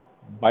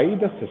by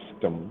the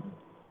system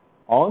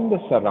on the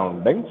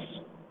surroundings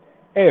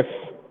if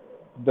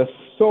the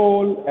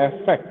sole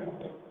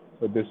effect,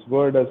 so this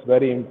word is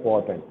very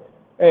important,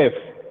 if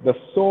the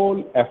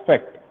sole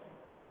effect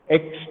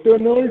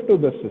external to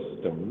the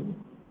system,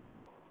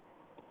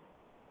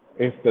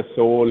 if the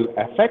sole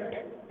effect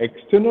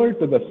external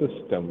to the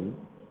system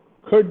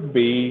could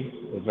be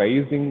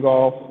raising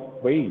of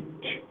weight.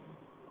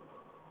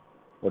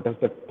 What is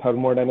the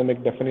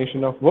thermodynamic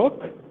definition of work?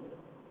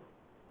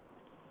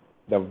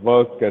 The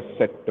work is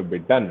said to be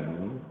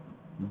done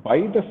by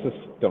the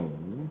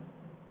system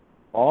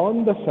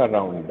on the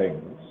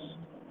surroundings,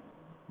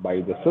 by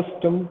the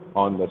system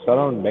on the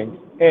surroundings,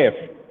 if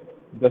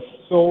the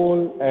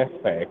sole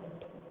effect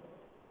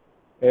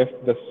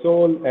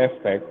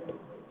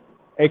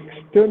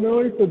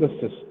external to the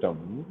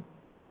system,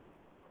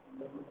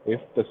 if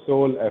the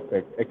sole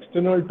effect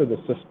external to the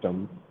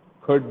system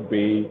could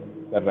be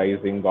the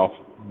rising of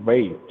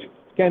weight.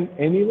 Can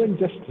anyone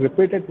just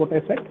repeat it what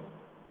I said?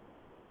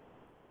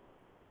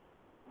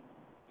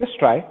 Just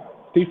try,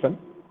 Stephen.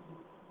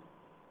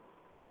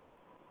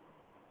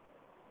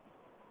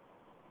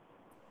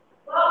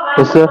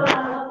 Yes,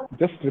 sir.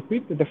 Just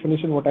repeat the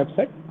definition what I've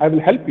said. I will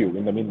help you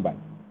in the meanwhile,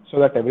 so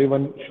that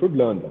everyone should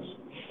learn this.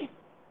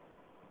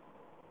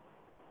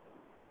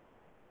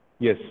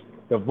 Yes,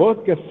 the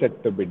work is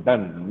said to be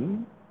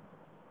done.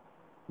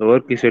 The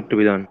work is said to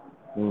be done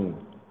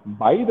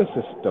By the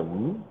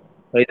system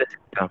by the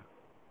system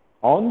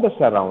on the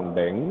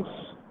surroundings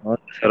on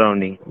the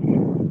surrounding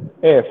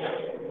if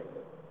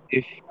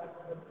if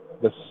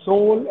the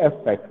sole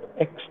effect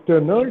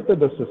external to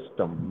the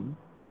system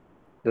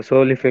the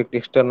sole effect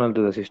external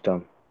to the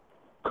system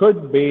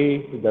could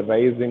be the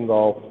rising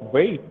of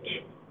weight.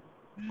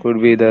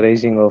 could be the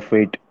raising of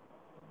weight.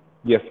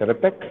 Yes,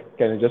 repeat.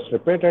 Can you just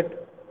repeat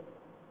it?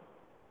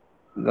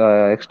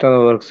 The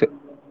external works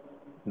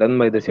done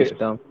by the Yes.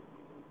 system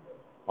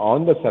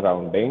On the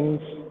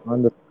surroundings.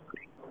 on the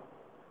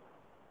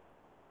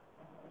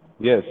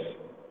Yes.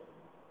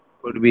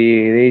 could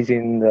be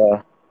raising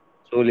the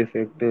sole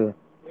effect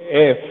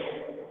If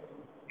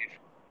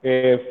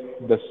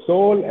the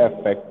sole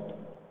effect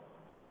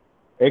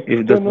if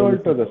the sole external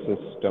to effect the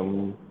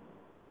system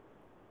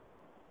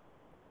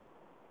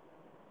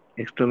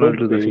external to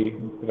could the be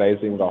system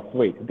rising of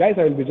weight. Guys,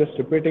 I will be just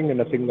repeating in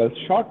a single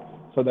shot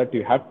so that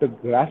you have to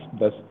grasp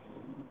this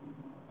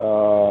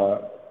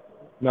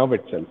now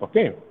itself.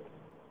 Okay.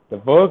 The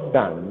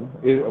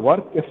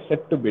work is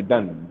said to be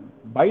done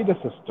by the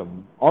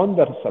system on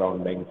the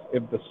surroundings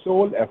if the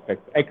sole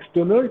effect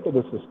external to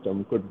the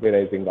system could be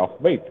rising of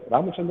weight.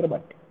 Ramachandra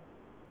Bhatt.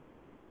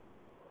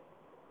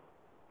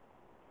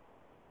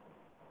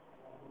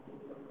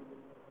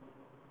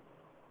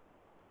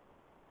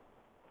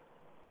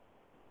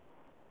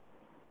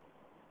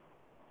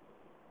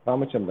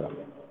 Ramachandra.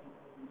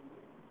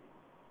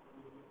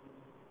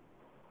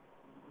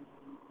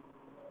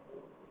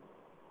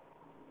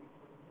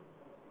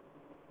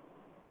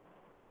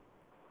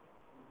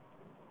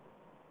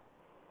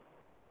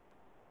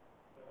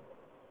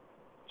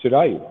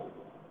 Chirai.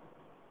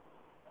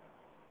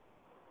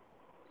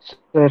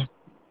 Sir,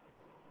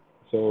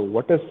 So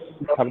what is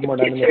the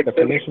work is thermodynamic said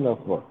to be definition of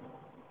work?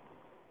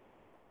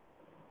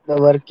 the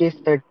work is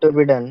said to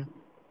be done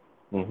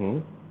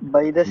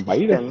by the By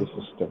the system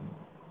system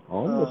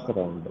on the uh,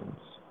 surroundings.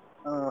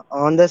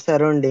 on the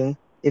surrounding.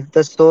 If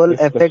the sole If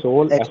the affect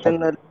sole effect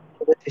externally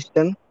to the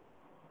system,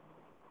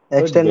 could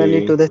externally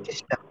be to the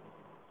system,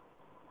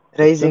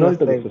 rising external of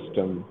to the wave.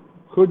 system,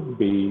 could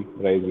be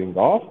rising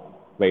of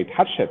weight.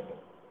 Harshit.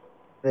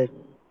 Right.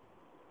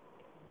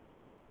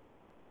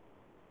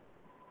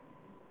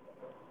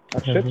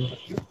 Harshit.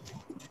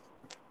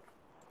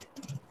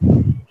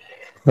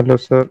 Hello,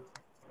 sir.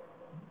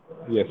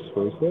 Yes,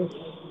 who is this?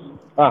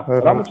 Ram.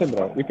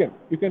 Ramachandra.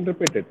 You can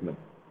repeat it now.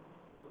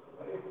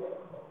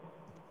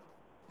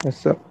 Yes,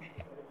 sir.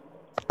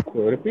 So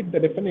repeat the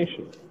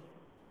definition.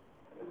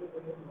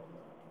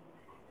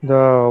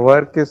 The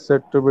work is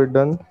said to be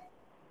done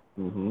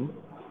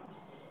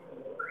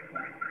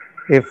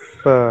if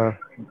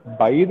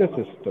by the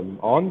system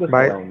on the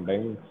by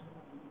surroundings.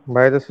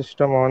 by the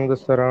system on the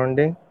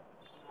surrounding.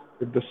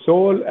 If the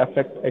sole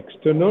effect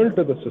external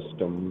to the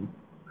system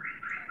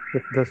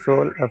If the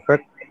sole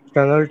effect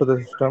external to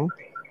the system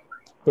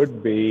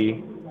could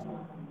be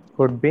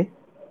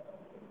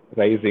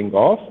rising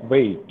of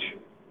weight.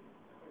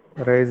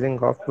 Rising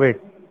of weight.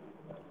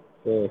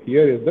 So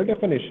here is the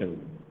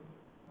definition.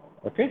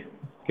 Okay.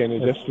 Can you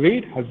Yes. just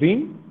read,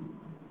 Hazim?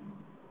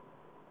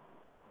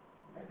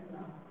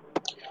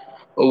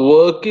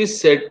 Work is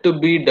said to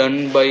be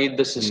done by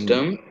the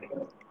system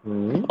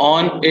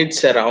on its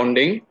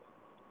surrounding.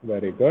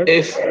 Very good.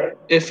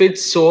 If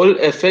its sole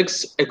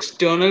effects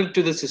external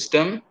to the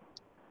system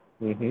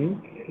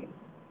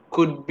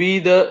could be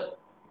the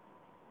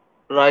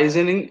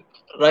rising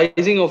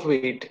of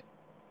weight.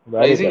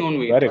 Very Rising good. on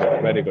weight. Very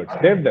good. Very good.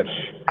 Devdarsh.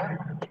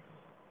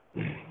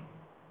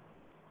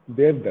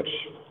 Devdarsh.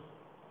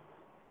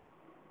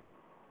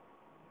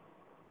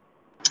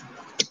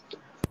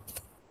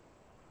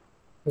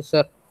 Yes,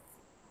 sir.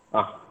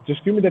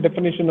 Just give me the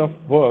definition of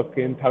work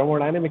in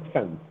thermodynamic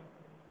sense.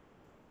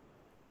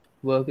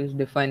 Work is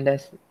defined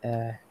as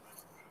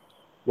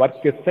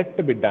Work is said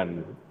to be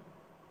done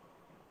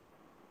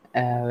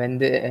when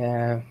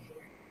the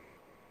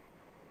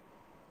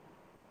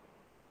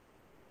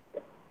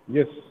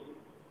yes.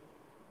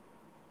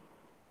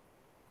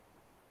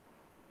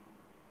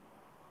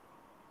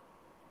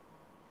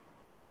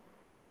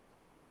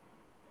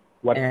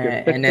 Work is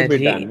said to be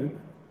done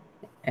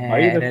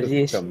by the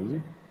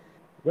system.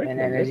 Wait,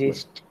 energy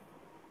is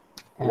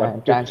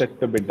work is said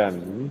to be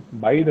done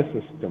by the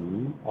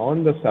system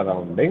on the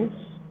surroundings.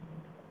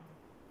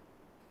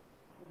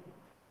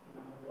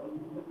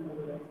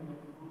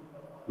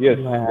 Yes,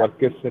 work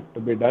is said to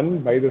be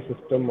done by the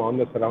system on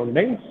the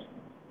surroundings.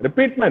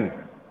 Repeat, man.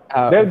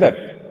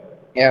 okay.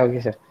 Yeah,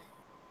 okay, sir.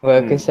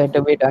 Work is said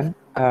to be done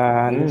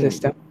on the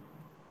system.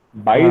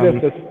 By the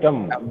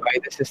system. By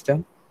the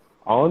system.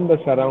 On the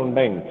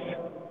surroundings.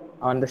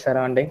 On the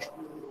surroundings.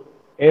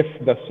 If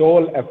the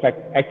sole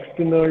effect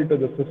external to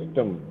the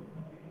system.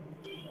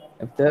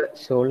 If the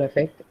sole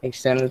effect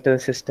external to the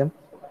system.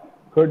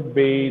 Could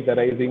be the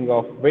rising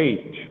of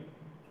weight.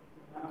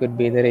 Could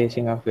be the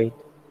raising of weight.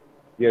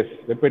 Yes,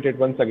 repeat it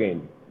once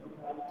again.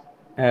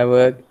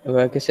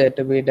 Work is said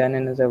to be done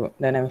in the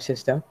dynamic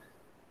system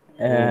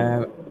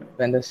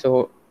when the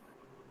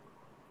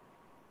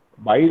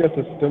by the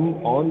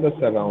system on the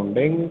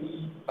surroundings.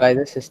 By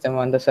the system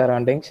on the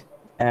surroundings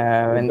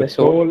when the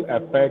sole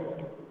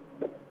effect.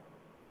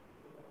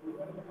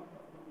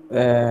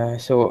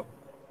 If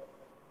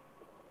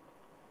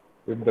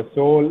the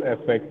sole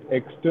effect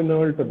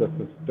external to the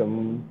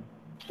system.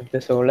 If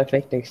the sole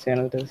effect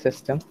external to the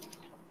system.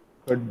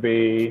 Could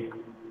be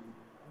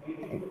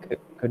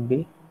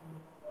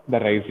the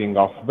rising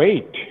of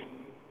weight.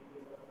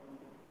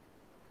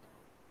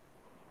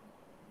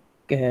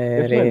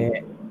 Could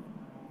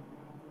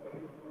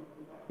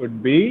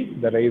be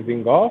the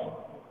rising of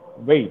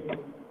weight.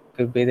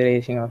 Could be the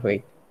raising of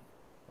weight.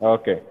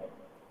 Okay.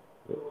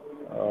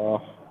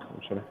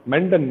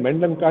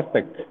 Mendan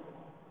Karthik.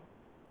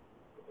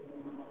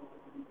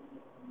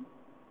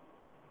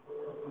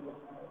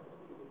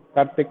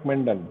 Karthik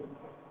Mendan.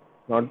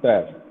 Not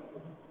there.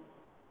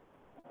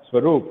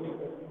 Swaroop.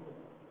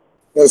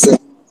 Yes, sir.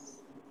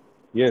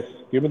 Yes,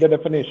 give me the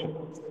definition.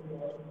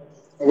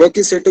 Work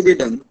is said to be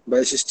done by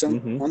a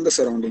system on the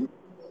surrounding.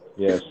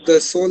 Yes. If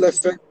the sole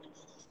effect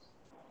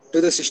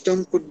to the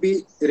system could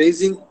be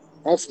raising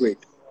of weight.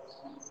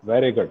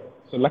 Very good.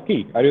 So,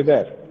 Lucky, are you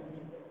there?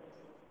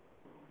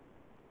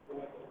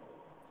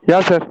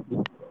 Yeah, sir.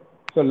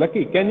 So,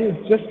 Lucky, can you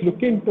just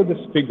look into this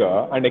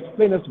figure and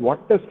explain us what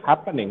is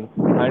happening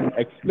and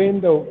explain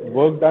the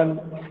work done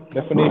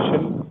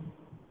definition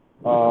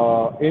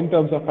in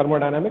terms of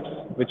thermodynamics,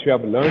 which we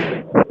have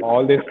learned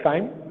all this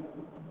time?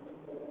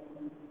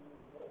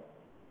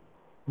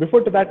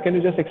 Before to that, can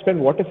you just explain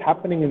what is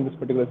happening in this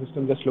particular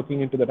system, just looking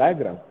into the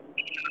diagram?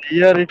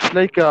 Here it's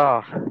like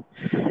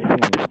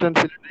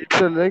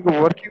it's like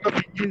working of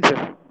engine,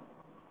 sir.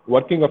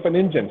 Working of an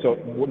engine. So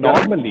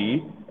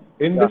normally,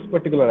 in this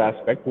particular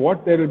aspect,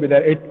 what there will be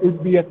there, it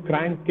would be a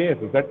crankcase.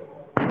 Is that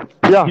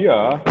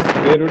here?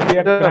 There would be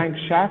a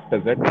crankshaft.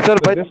 Is it? Sir,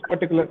 so this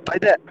particular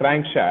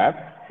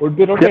crankshaft would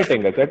be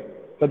rotating. Is it?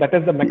 So that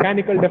is the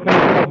mechanical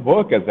definition of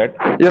work, is it?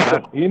 Yes,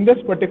 sir. In this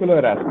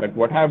particular aspect,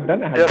 what I have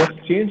done, I have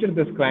just changed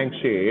this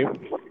crankshaft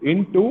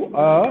into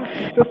a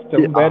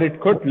system where it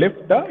could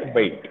lift the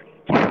weight.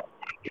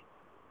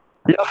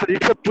 Yeah, sir.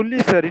 It's a pulley,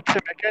 sir. It's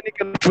a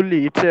mechanical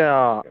pulley. It's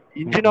a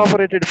engine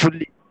operated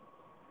pulley.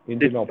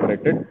 Engine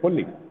operated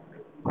pulley.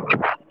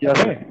 Yes,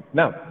 okay. Sir.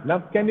 Now,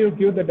 can you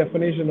give the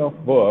definition of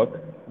work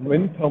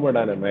in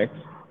thermodynamics?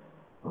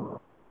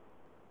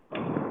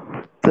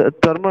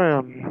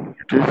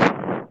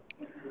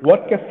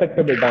 Work is said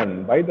to be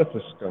done by the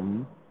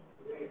system.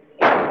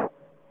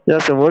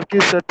 Yes, the work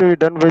is said to be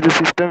done by the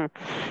system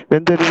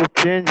when there is a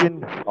change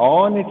in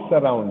on its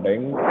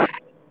surroundings.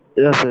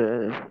 Yes,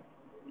 sir.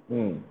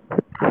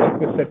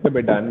 Work is said to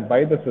be done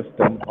by the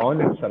system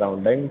on its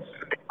surroundings.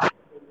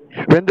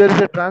 When there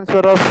is a transfer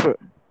of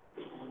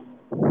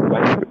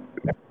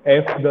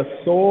if the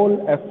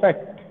sole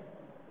effect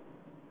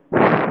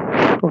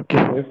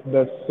if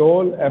the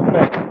sole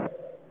effect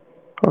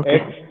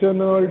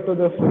external to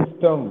the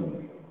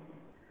system,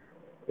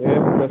 if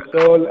the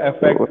sole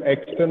effect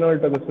external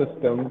to the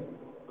system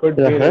could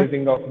be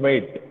raising of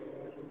weight.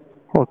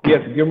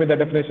 Yes, give me the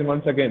definition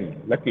once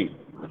again, Lucky.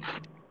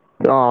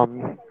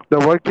 The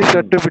work is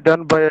said to be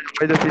done by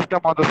the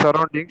system on the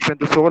surroundings when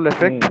the sole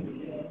effect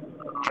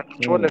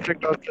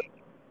of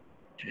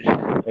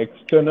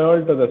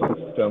external to the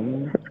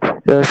system.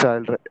 Yes,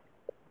 I'll write.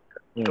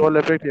 Sole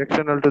effect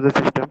external to the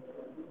system.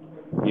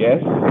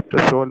 Yes.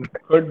 The sole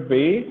could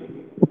be.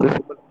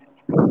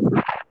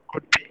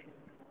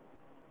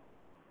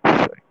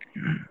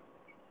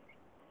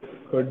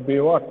 Could be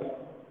what?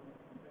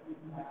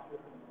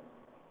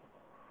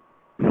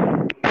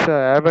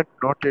 Sir, I haven't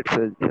noted,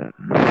 sir.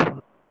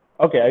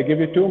 Okay, I give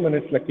you 2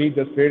 minutes, Lucky.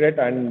 Just read it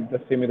and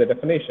just give me the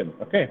definition.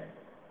 Okay.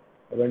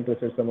 I'm going to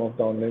see some of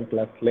the online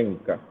class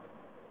link.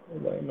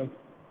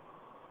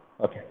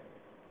 Okay.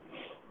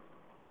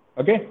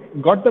 Okay,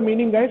 got the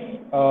meaning, guys?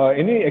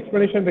 Any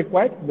explanation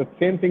required? The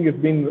same thing is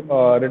being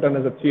written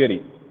as a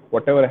theory,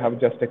 whatever I have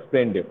just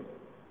explained you.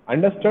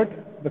 Understood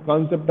the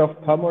concept of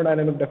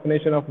thermodynamic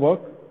definition of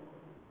work?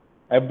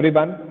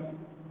 Everyone?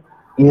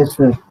 Yes,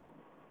 sir.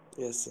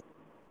 Yes, sir.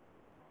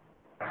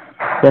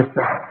 Yes,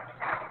 sir.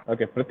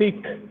 Okay,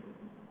 Pratik,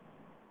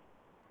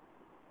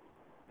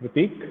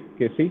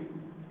 Casey?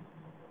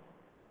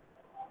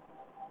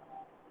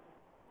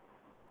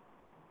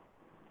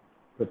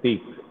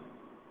 Pratik.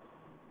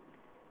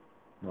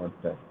 Not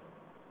there.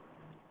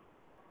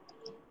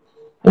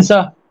 Yes,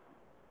 sir.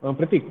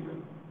 Pratik,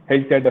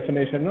 healthcare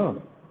definition,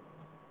 no?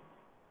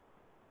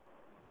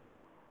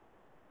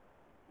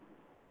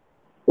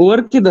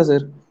 Work is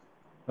sir.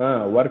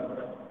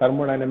 Work,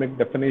 thermodynamic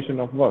definition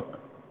of work.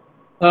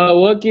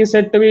 Work is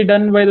said to be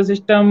done by the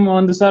system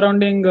on the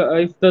surrounding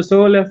if the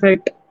sole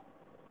effect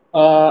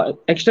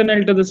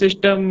external to the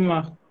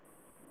system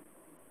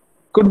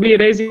could be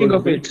raising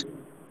of it.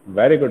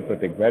 Very good,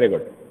 Pratik, very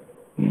good.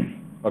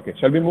 Okay,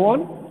 shall we move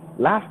on?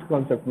 Last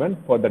concept, man,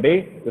 for the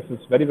day. This is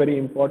very, very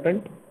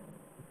important.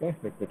 Okay,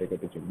 let me take a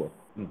teaching board.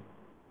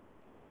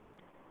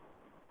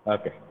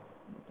 Okay.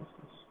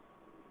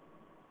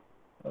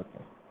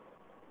 Okay.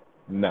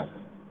 Now,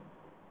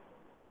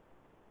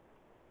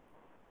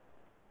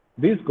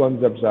 these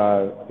concepts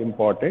are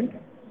important.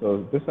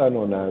 So these are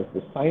known as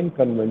the sign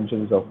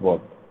conventions of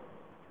work.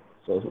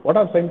 So what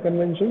are sign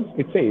conventions?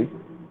 It says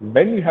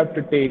when you have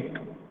to take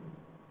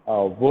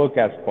work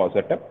as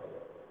positive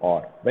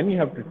or when you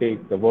have to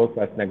take the work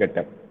as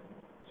negative.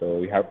 So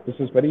we have, this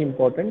is very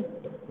important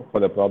for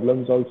the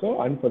problems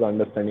also and for the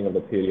understanding of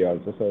the theory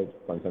also. So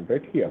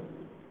concentrate here.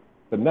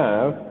 So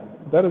now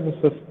there is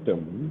a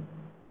system.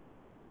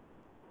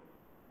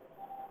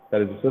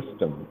 There is a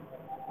system,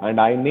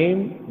 and I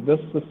name this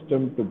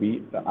system to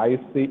be the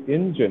IC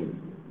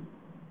engine.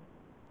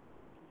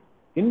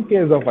 In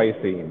case of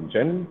IC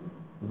engine,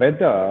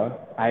 whether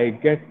I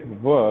get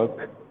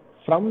work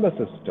from the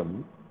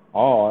system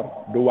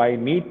or do I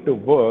need to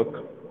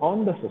work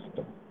on the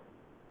system?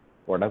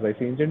 What does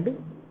IC engine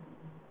do?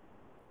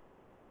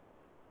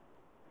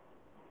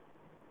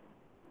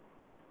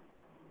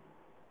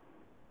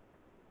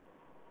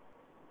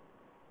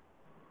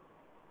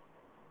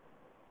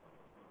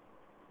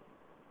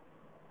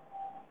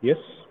 Yes.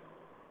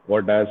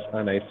 What does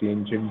an IC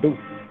engine do?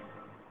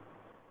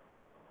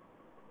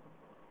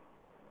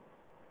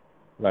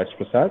 Raj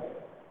Prasad?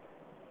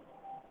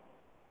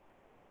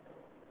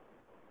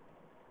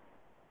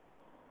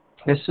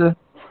 Yes, sir.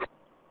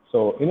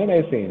 So in an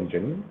IC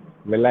engine,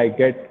 will I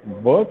get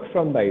work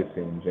from the IC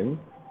engine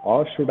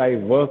or should I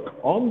work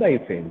on the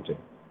IC engine?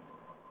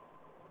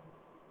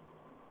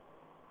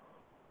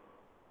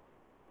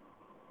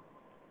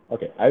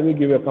 Okay, I will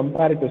give you a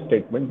comparative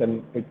statement,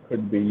 then it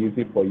could be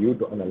easy for you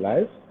to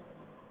analyze.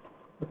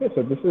 Okay,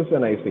 so this is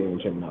an IC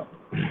engine now.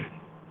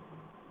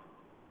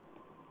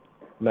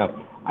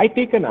 Now, I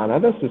take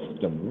another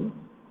system,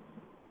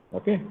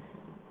 okay,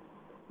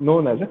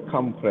 known as a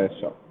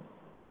compressor.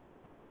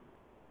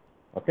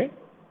 Okay,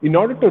 in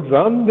order to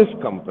run this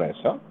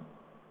compressor,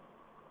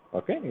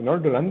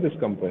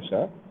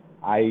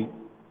 I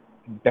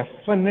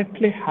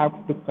definitely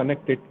have to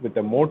connect it with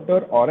a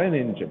motor or an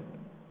engine,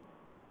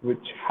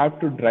 which have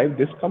to drive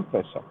this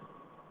compressor.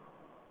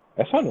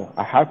 Yes or no?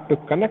 I have to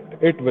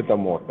connect it with a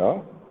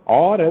motor,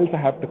 or else I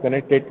have to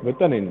connect it with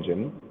an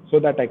engine so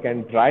that I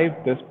can drive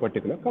this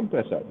particular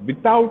compressor.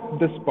 Without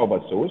this power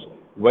source,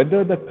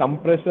 whether the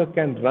compressor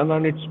can run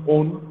on its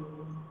own?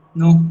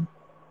 No.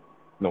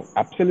 No,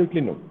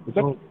 absolutely no. Is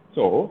that?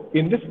 So,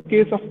 in this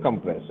case of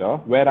compressor,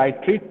 where I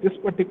treat this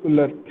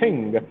particular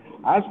thing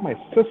as my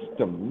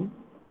system,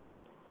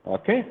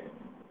 okay,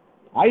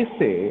 I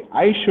say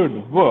I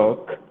should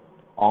work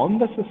on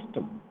the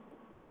system.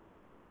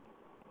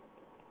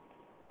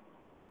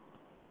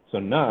 So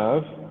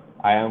now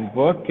I am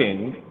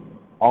working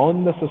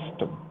on the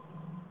system.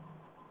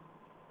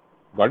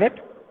 Got it?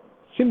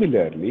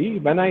 Similarly,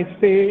 when I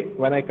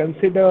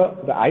consider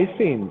the IC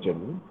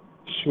engine,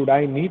 should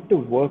I need to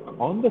work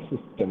on the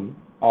system,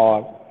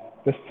 or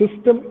the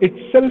system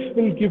itself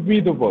will give me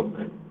the work?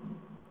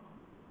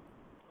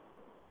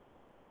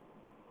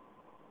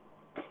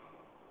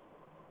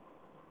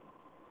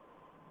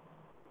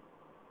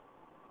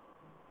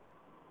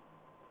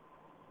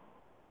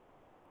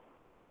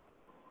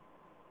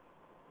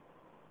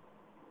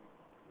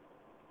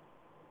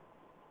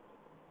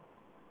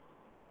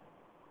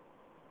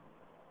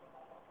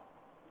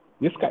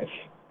 Yes, guys.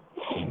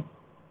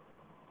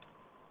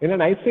 In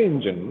an IC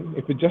engine,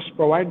 if you just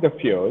provide the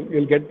fuel,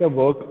 you'll get the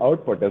work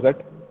output. Is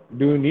it?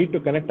 Do you need to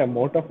connect a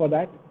motor for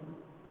that?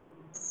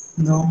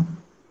 No.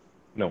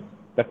 No.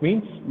 That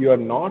means you are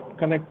not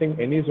connecting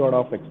any sort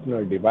of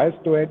external device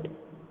to it.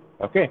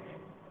 Okay.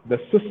 The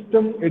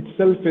system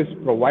itself is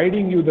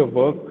providing you the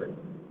work.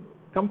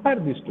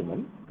 Compare these two,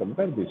 man.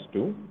 Compare these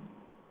two.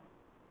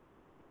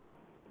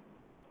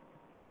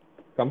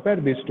 Compare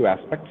these two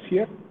aspects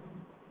here.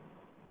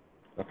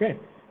 Okay.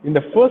 In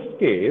the first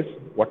case,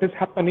 what is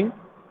happening?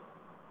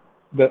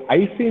 The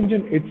IC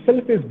engine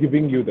itself is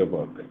giving you the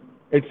work.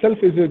 Itself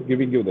is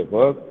giving you the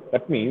work.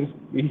 That means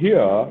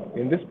here,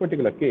 in this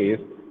particular case,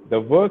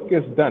 the work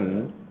is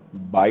done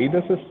by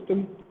the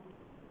system.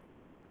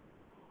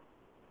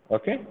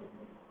 Okay?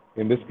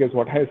 In this case,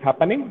 what is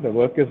happening? The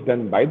work is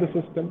done by the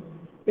system.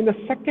 In the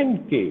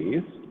second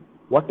case,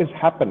 what is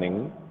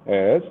happening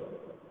is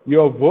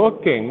you are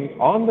working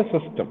on the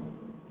system.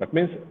 That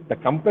means the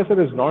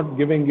compressor is not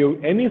giving you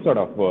any sort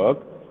of work,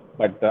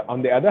 but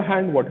on the other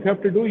hand, what you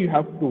have to do, you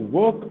have to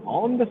work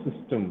on the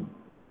system.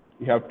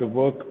 You have to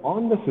work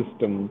on the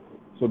system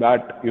so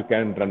that you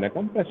can run a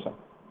compressor.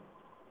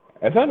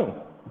 Yes or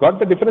no? Got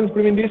the difference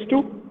between these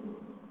two?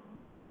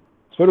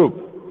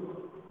 Swaroop?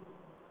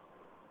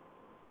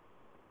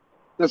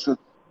 Yes, sir.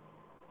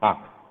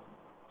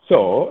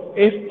 So,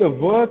 if the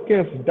work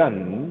is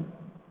done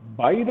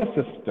by the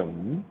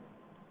system,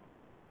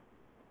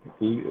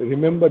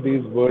 remember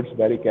these words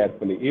very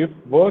carefully. If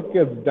work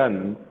is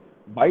done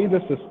by the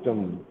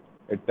system,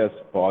 it is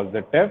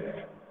positive.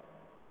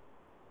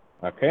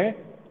 Okay?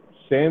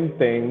 Same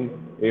thing,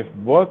 if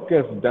work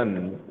is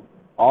done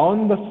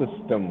on the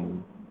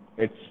system,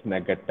 it's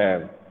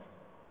negative.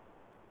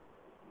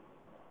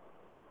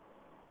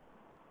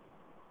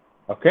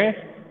 Okay?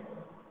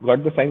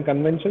 Got the sign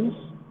conventions?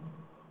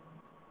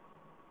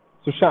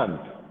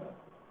 Sushant.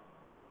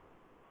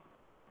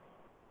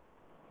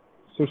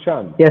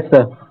 Sushant. Yes,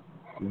 sir.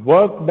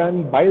 Work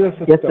done by the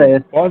system, Yes, sir.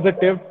 Yes.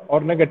 positive or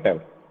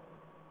negative?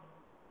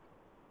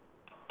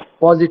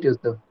 Positive,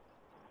 sir.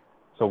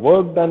 So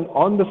work done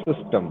on the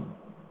system.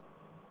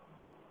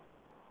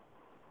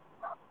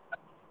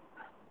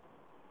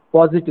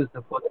 Positive,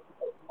 sir. Positive.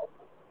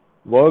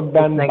 Work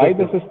done by the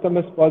negative. system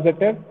is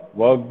positive.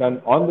 Work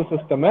done on the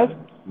system is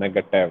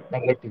negative.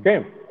 Negative.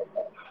 Okay.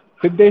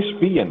 Siddesh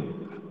PN.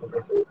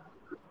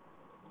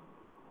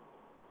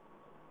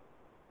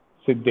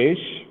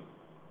 Siddesh.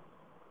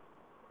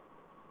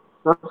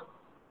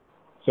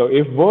 So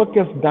if work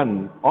is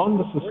done on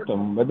the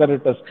system, whether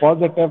it is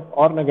positive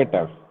or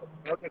negative,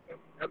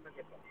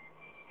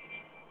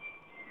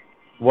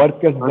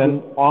 work is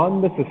done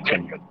on the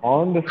system,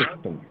 on the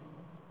system.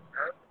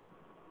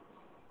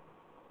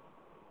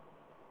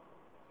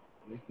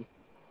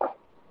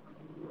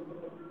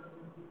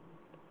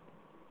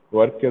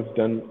 Work is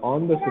done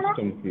on the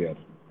system here.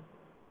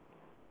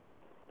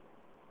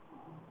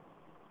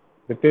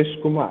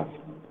 Ritesh Kumar.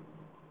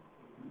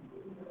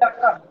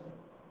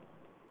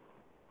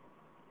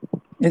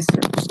 Yes,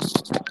 sir.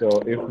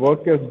 So if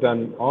work is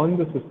done on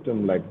the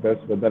system like this,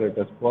 whether it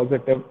is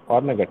positive or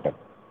negative.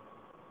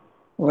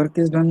 Work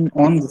is done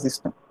on the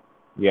system.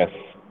 Yes.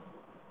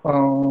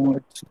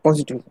 It's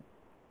positive.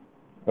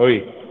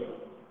 Oi.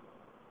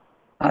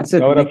 Answer.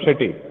 Saurabh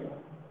Shetty.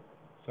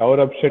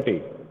 Saurabh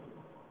Shetty.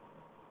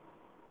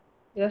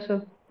 Yes,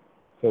 sir.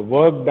 So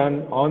work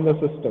done on the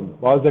system,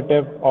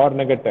 positive or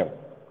negative?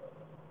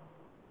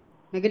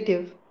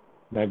 Negative.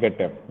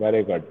 Negative.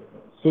 Very good.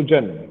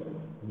 Sujan,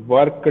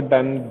 work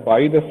done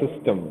by the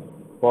system,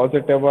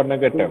 positive or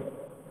negative?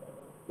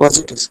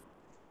 Positive.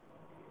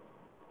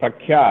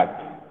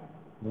 Prakhyat,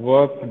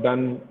 work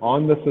done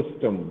on the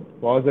system,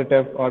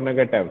 positive or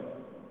negative?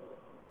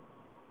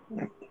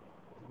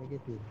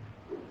 Negative.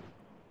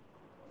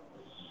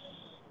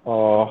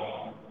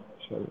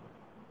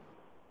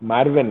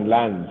 Marvin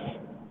lands.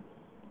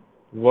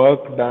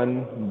 Work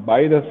done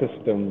by the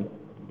system,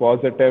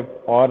 positive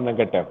or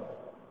negative?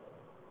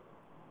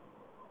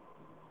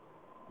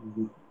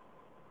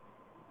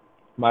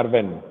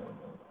 Marvin.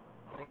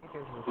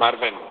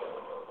 Marvin.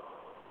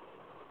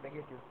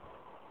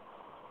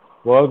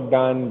 Work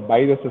done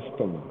by the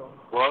system.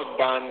 Work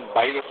done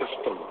by the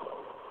system.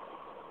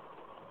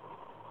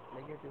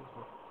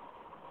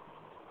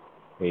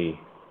 Hey.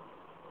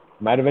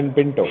 Marvin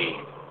Pinto.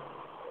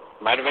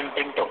 Marvin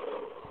Pinto.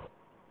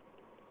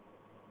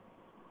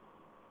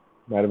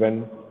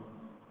 Marvin.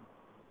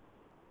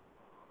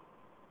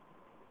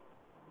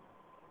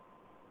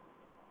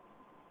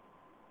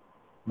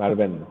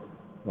 Marvin.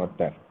 Not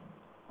there.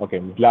 Okay,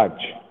 Midlaj.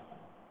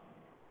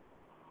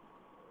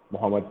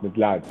 Mohammed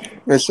Midlaj.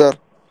 Yes, sir.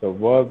 So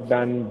work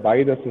done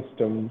by the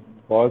system,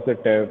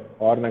 positive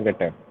or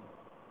negative?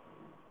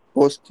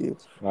 Positive.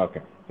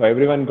 Okay. So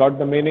everyone got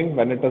the meaning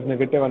when it is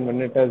negative and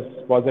when it is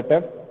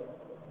positive?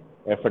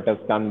 If it is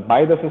done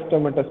by the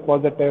system, it is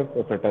positive.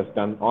 If it is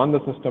done on the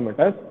system, it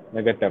is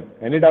negative.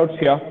 Any doubts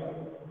here?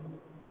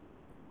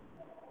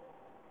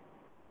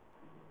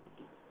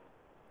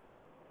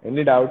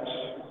 Any doubts?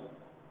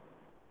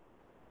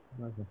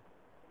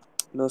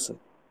 No, sir.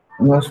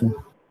 No, sir.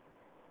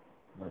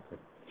 Okay.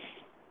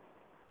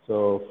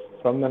 So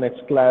from the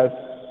next class,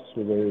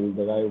 we will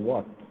derive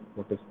what?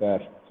 What is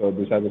there? So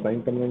these are the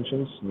sign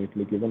conventions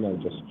neatly given. I'll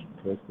just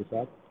trace this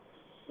up.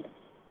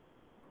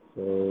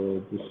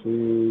 So this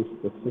is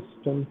the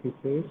system, he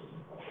says.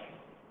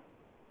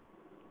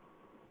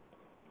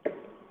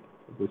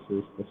 This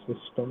is the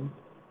system.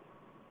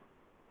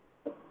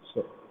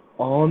 So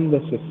on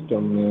the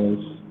system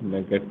is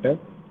negative.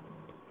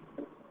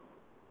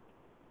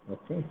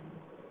 Okay.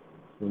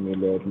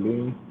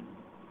 Similarly,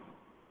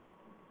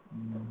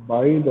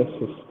 by the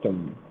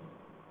system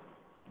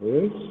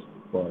is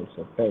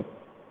positive.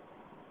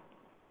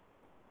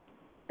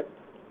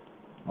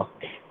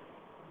 Okay.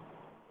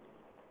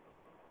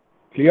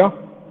 Clear?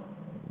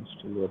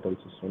 Still what else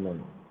is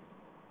remaining?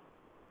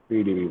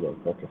 PDV work.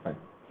 Okay, fine.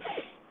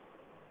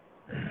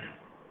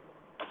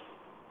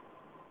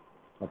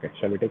 Okay,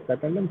 shall we take the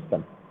attendance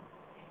then?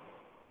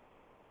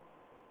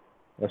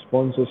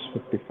 Response is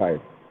 55.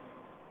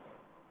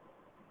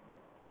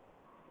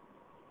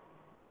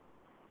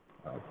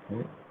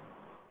 Okay.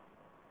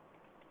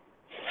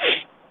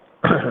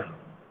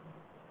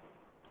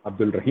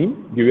 Abdul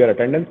Rahim, give your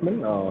attendance, man.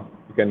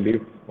 You can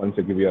leave once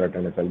you give your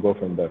attendance. I'll go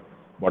from the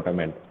bottom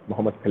end.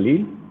 Muhammad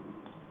Khalil.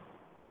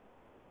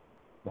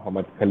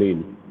 Muhammad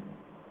Khalil.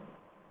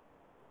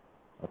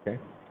 Okay.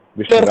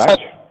 Vishnu Raj.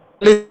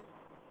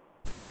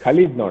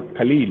 Khalid, not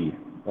Khalil.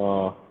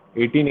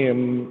 18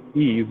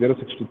 AME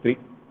 063.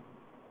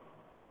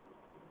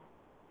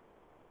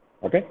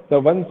 Okay. So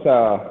once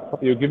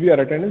you give your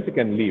attendance, you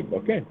can leave.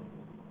 Okay.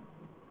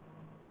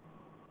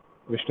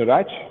 Vishnu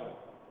Raj,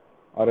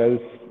 or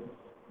else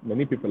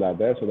many people are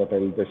there, so that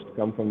I'll just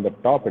come from the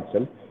top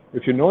itself.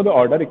 If you know the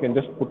order, you can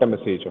just put a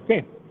message.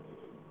 Okay.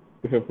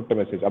 If you put a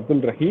message,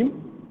 Abdul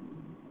Rahim.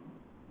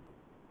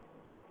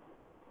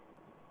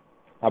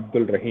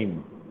 Abdul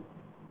Rahim.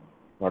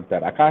 Not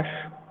there.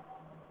 Akash.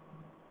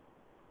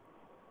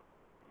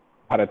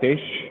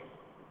 Bharatesh.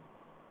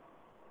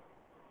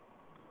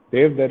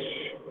 Devdarsh.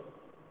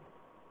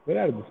 Where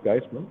are these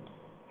guys, man?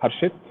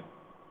 Harshit.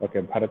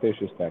 Okay,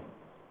 Bharatesh is there.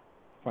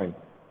 Fine.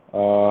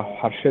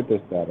 Harshit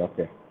is there.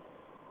 Okay.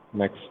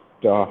 Next,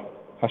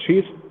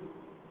 Hashir.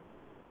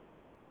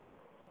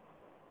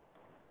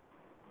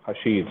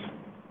 Hashir.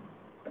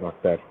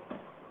 Not there.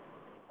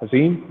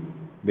 Hazim.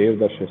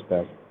 Devdarsh is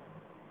there.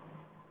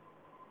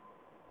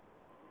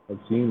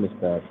 Hazim is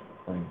there.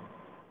 Fine.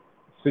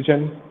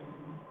 Sijan.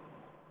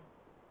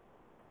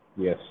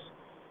 Yes.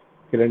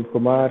 Kiran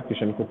Kumar.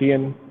 Kishan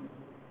Kutian.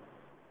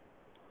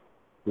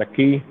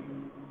 Lucky.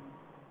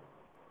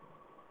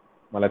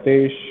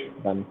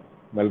 Malatesh. Done.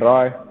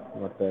 Melroy.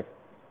 Not there.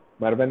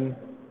 Marvin.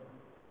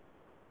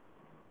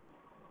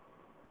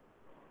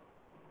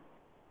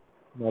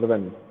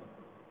 Marvin.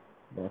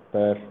 Not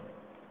there.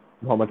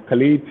 Muhammad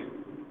Khalid.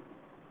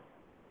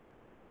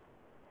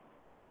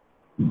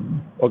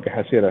 Okay,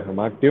 Hasira, I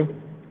marked you.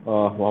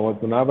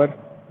 Muhammad Munawar.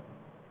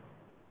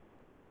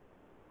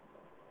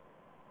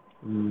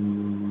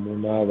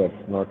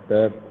 Munawar, not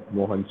there.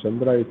 Mohan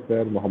Chandra is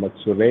there. Muhammad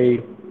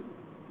Surey.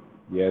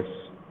 Yes.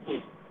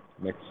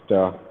 Next,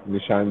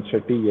 Nishan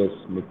Shetty. Yes.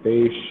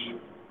 Mitesh.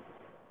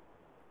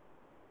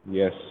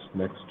 Yes.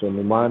 Next,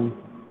 Numan.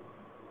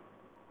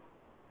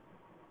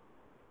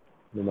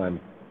 Numan.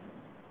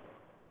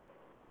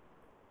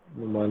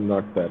 Numan,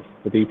 not there.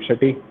 Pradeep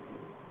Shetty.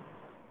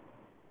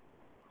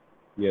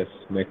 Yes.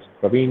 Next,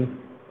 Praveen.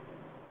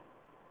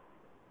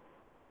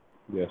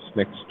 Yes.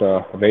 Next,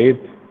 Raid.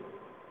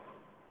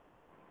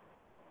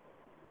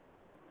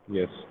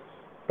 Yes.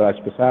 Raj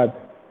Prasad.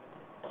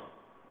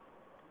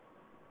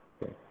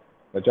 Okay.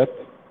 Rajat.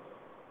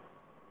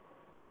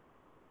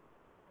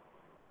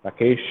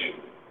 Rakesh.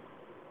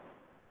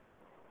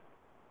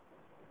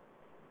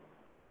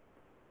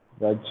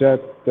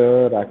 Rajat,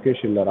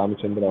 Rakesh illa,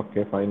 Ramchandra,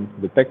 okay, fine.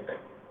 Ritik,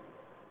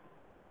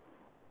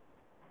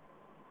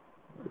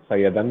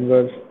 Syed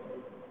Anwar.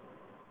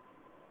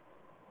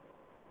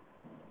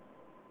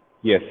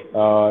 Yes.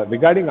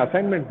 Regarding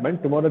assignment,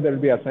 man, tomorrow there will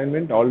be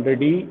assignment.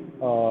 Already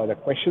the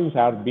questions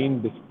are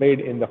being displayed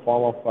in the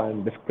form of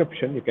a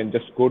description. You can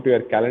just go to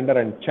your calendar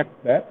and check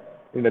there.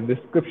 In the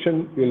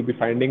description, you will be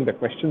finding the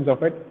questions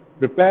of it.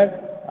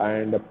 Prepare,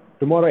 and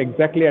tomorrow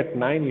exactly at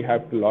 9, you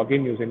have to log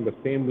in using the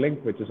same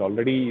link which is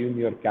already in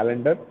your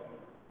calendar.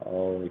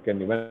 You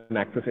can even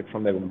access it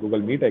from the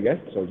Google Meet, I guess.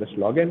 So just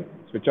log in,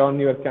 switch on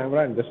your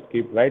camera, and just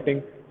keep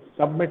writing.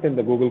 Submit in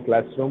the Google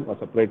Classroom. A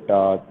separate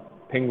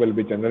thing will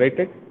be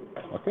generated.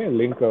 Okay,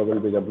 link will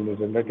be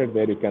generated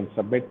where you can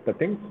submit the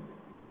things.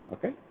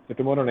 Okay, so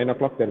tomorrow 9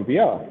 o'clock there will be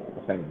a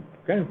assignment.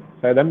 Okay,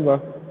 so then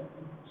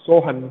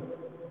Sohan,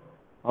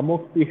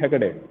 Amukti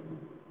Hegade.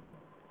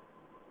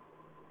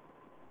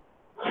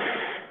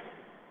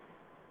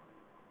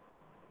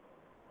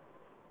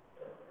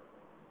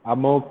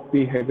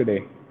 Amokpi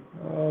Hegde.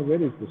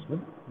 Where is this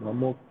one?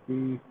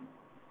 Amokpi.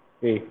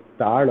 Hey,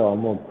 Tad or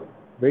Amok.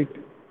 Wait.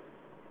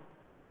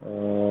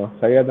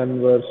 Syed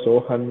Anwar,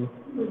 Sohan,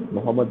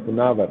 Muhammad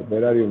Munawar.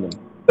 Where are you, man?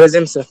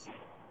 Present, sir.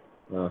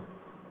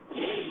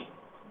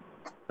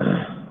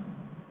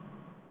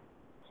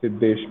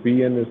 Siddesh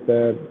PN is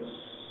there.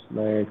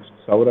 Next,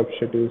 Saurabh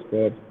Shetty is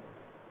there.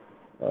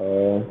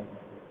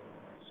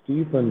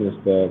 Stephen is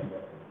there.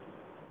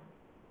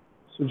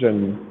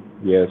 Sujan,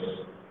 yes.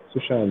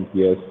 Sushant,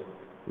 yes.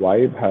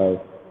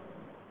 Vaibhav,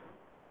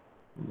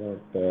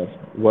 not there.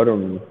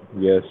 Varun,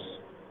 yes.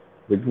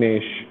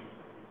 Vignesh,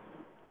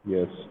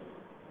 yes.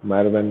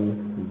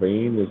 Marvin,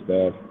 Wayne is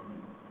there.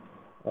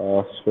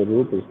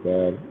 Swaroop is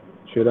there.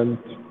 Chirant,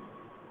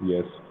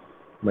 yes.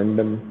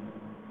 Mandan.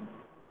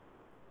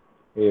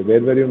 Hey,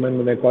 where were you, man,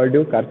 when I called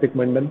you? Karthik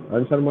Mandan,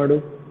 answer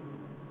Madu.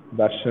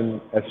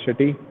 Darshan S.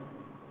 Shetty,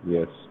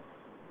 yes.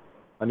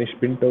 Anish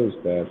Pinto is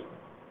there.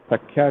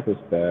 Sakhyat is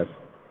there.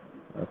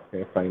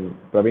 Okay, fine.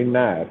 Praveen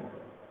Nair.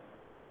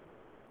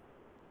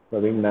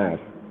 Praveen Nair.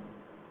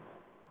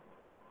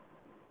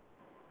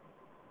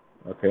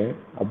 Okay.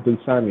 Abdul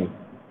Sami.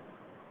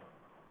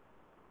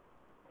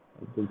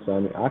 Abdul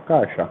Sami.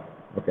 Akasha.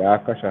 Okay,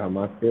 Akasha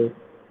Hamakir.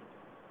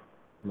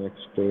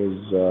 Next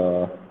is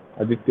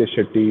Aditya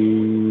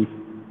Shetty.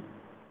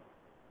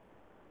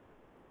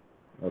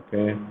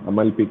 Okay.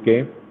 Amal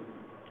PK.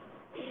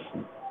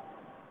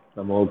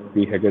 Amog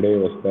P.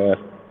 Hegade was there.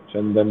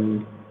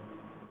 Chandan.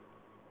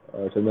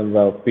 Chandan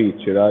Rao P.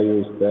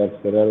 Chirayu is there.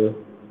 Cyril.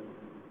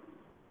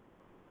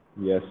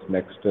 Yes.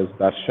 Next is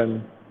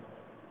Darshan.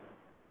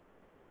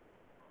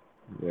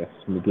 Yes.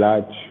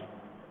 Midlaj.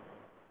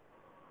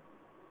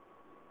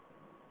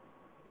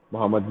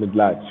 Muhammad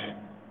Midlaj.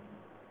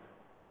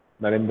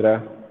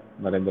 Narendra.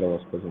 Narendra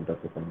was present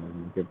at the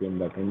time. Give him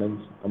the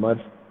attendance. Amar.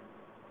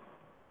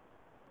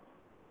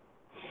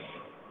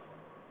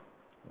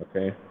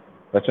 Okay.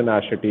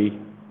 Rachana Shetty.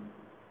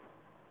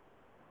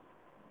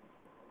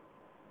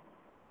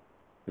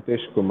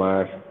 Nitish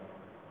Kumar.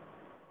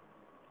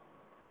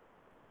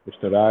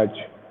 Vishnuraj.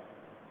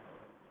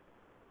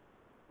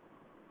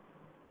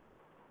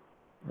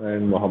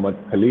 And Muhammad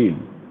Khalil.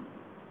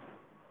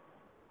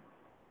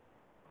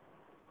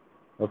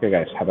 Okay,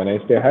 guys. Have a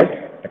nice day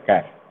ahead. Take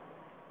care.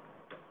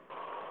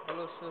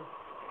 Hello, sir.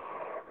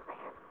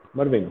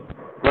 Marvin.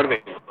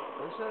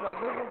 Sir,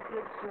 other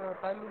subjects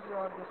times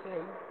are the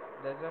same.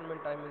 The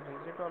assignment time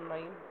is it on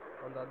 9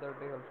 on the other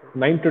day also?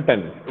 9 to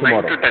 10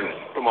 tomorrow. 9 to 10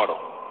 tomorrow.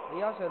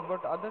 Yeah, sir,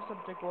 but other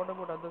subject, what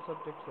about other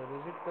subjects, sir?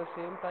 Is it the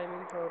same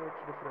timings or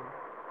it's different?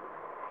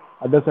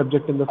 Other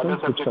subject in the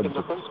sense? Which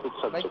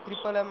subject? Like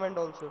triple M and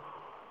also.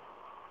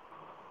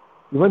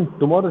 Even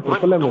tomorrow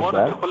triple M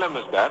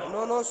is there.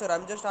 No, sir,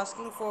 I'm just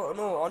asking for,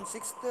 no, on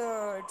 6th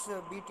it's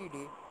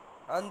BTD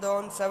and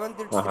on 7th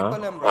it's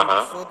triple M,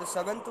 right? So the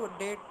 7th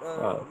date,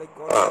 like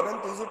on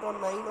 7th, is it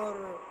on 9 or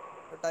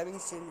the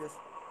timings changes?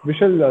 We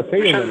shall say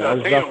you,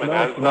 man. As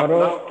of now,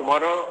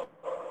 tomorrow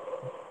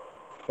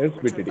is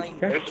BTD.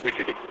 Okay? Okay,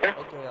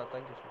 yeah,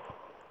 thank you,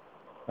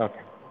 sir.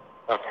 Okay.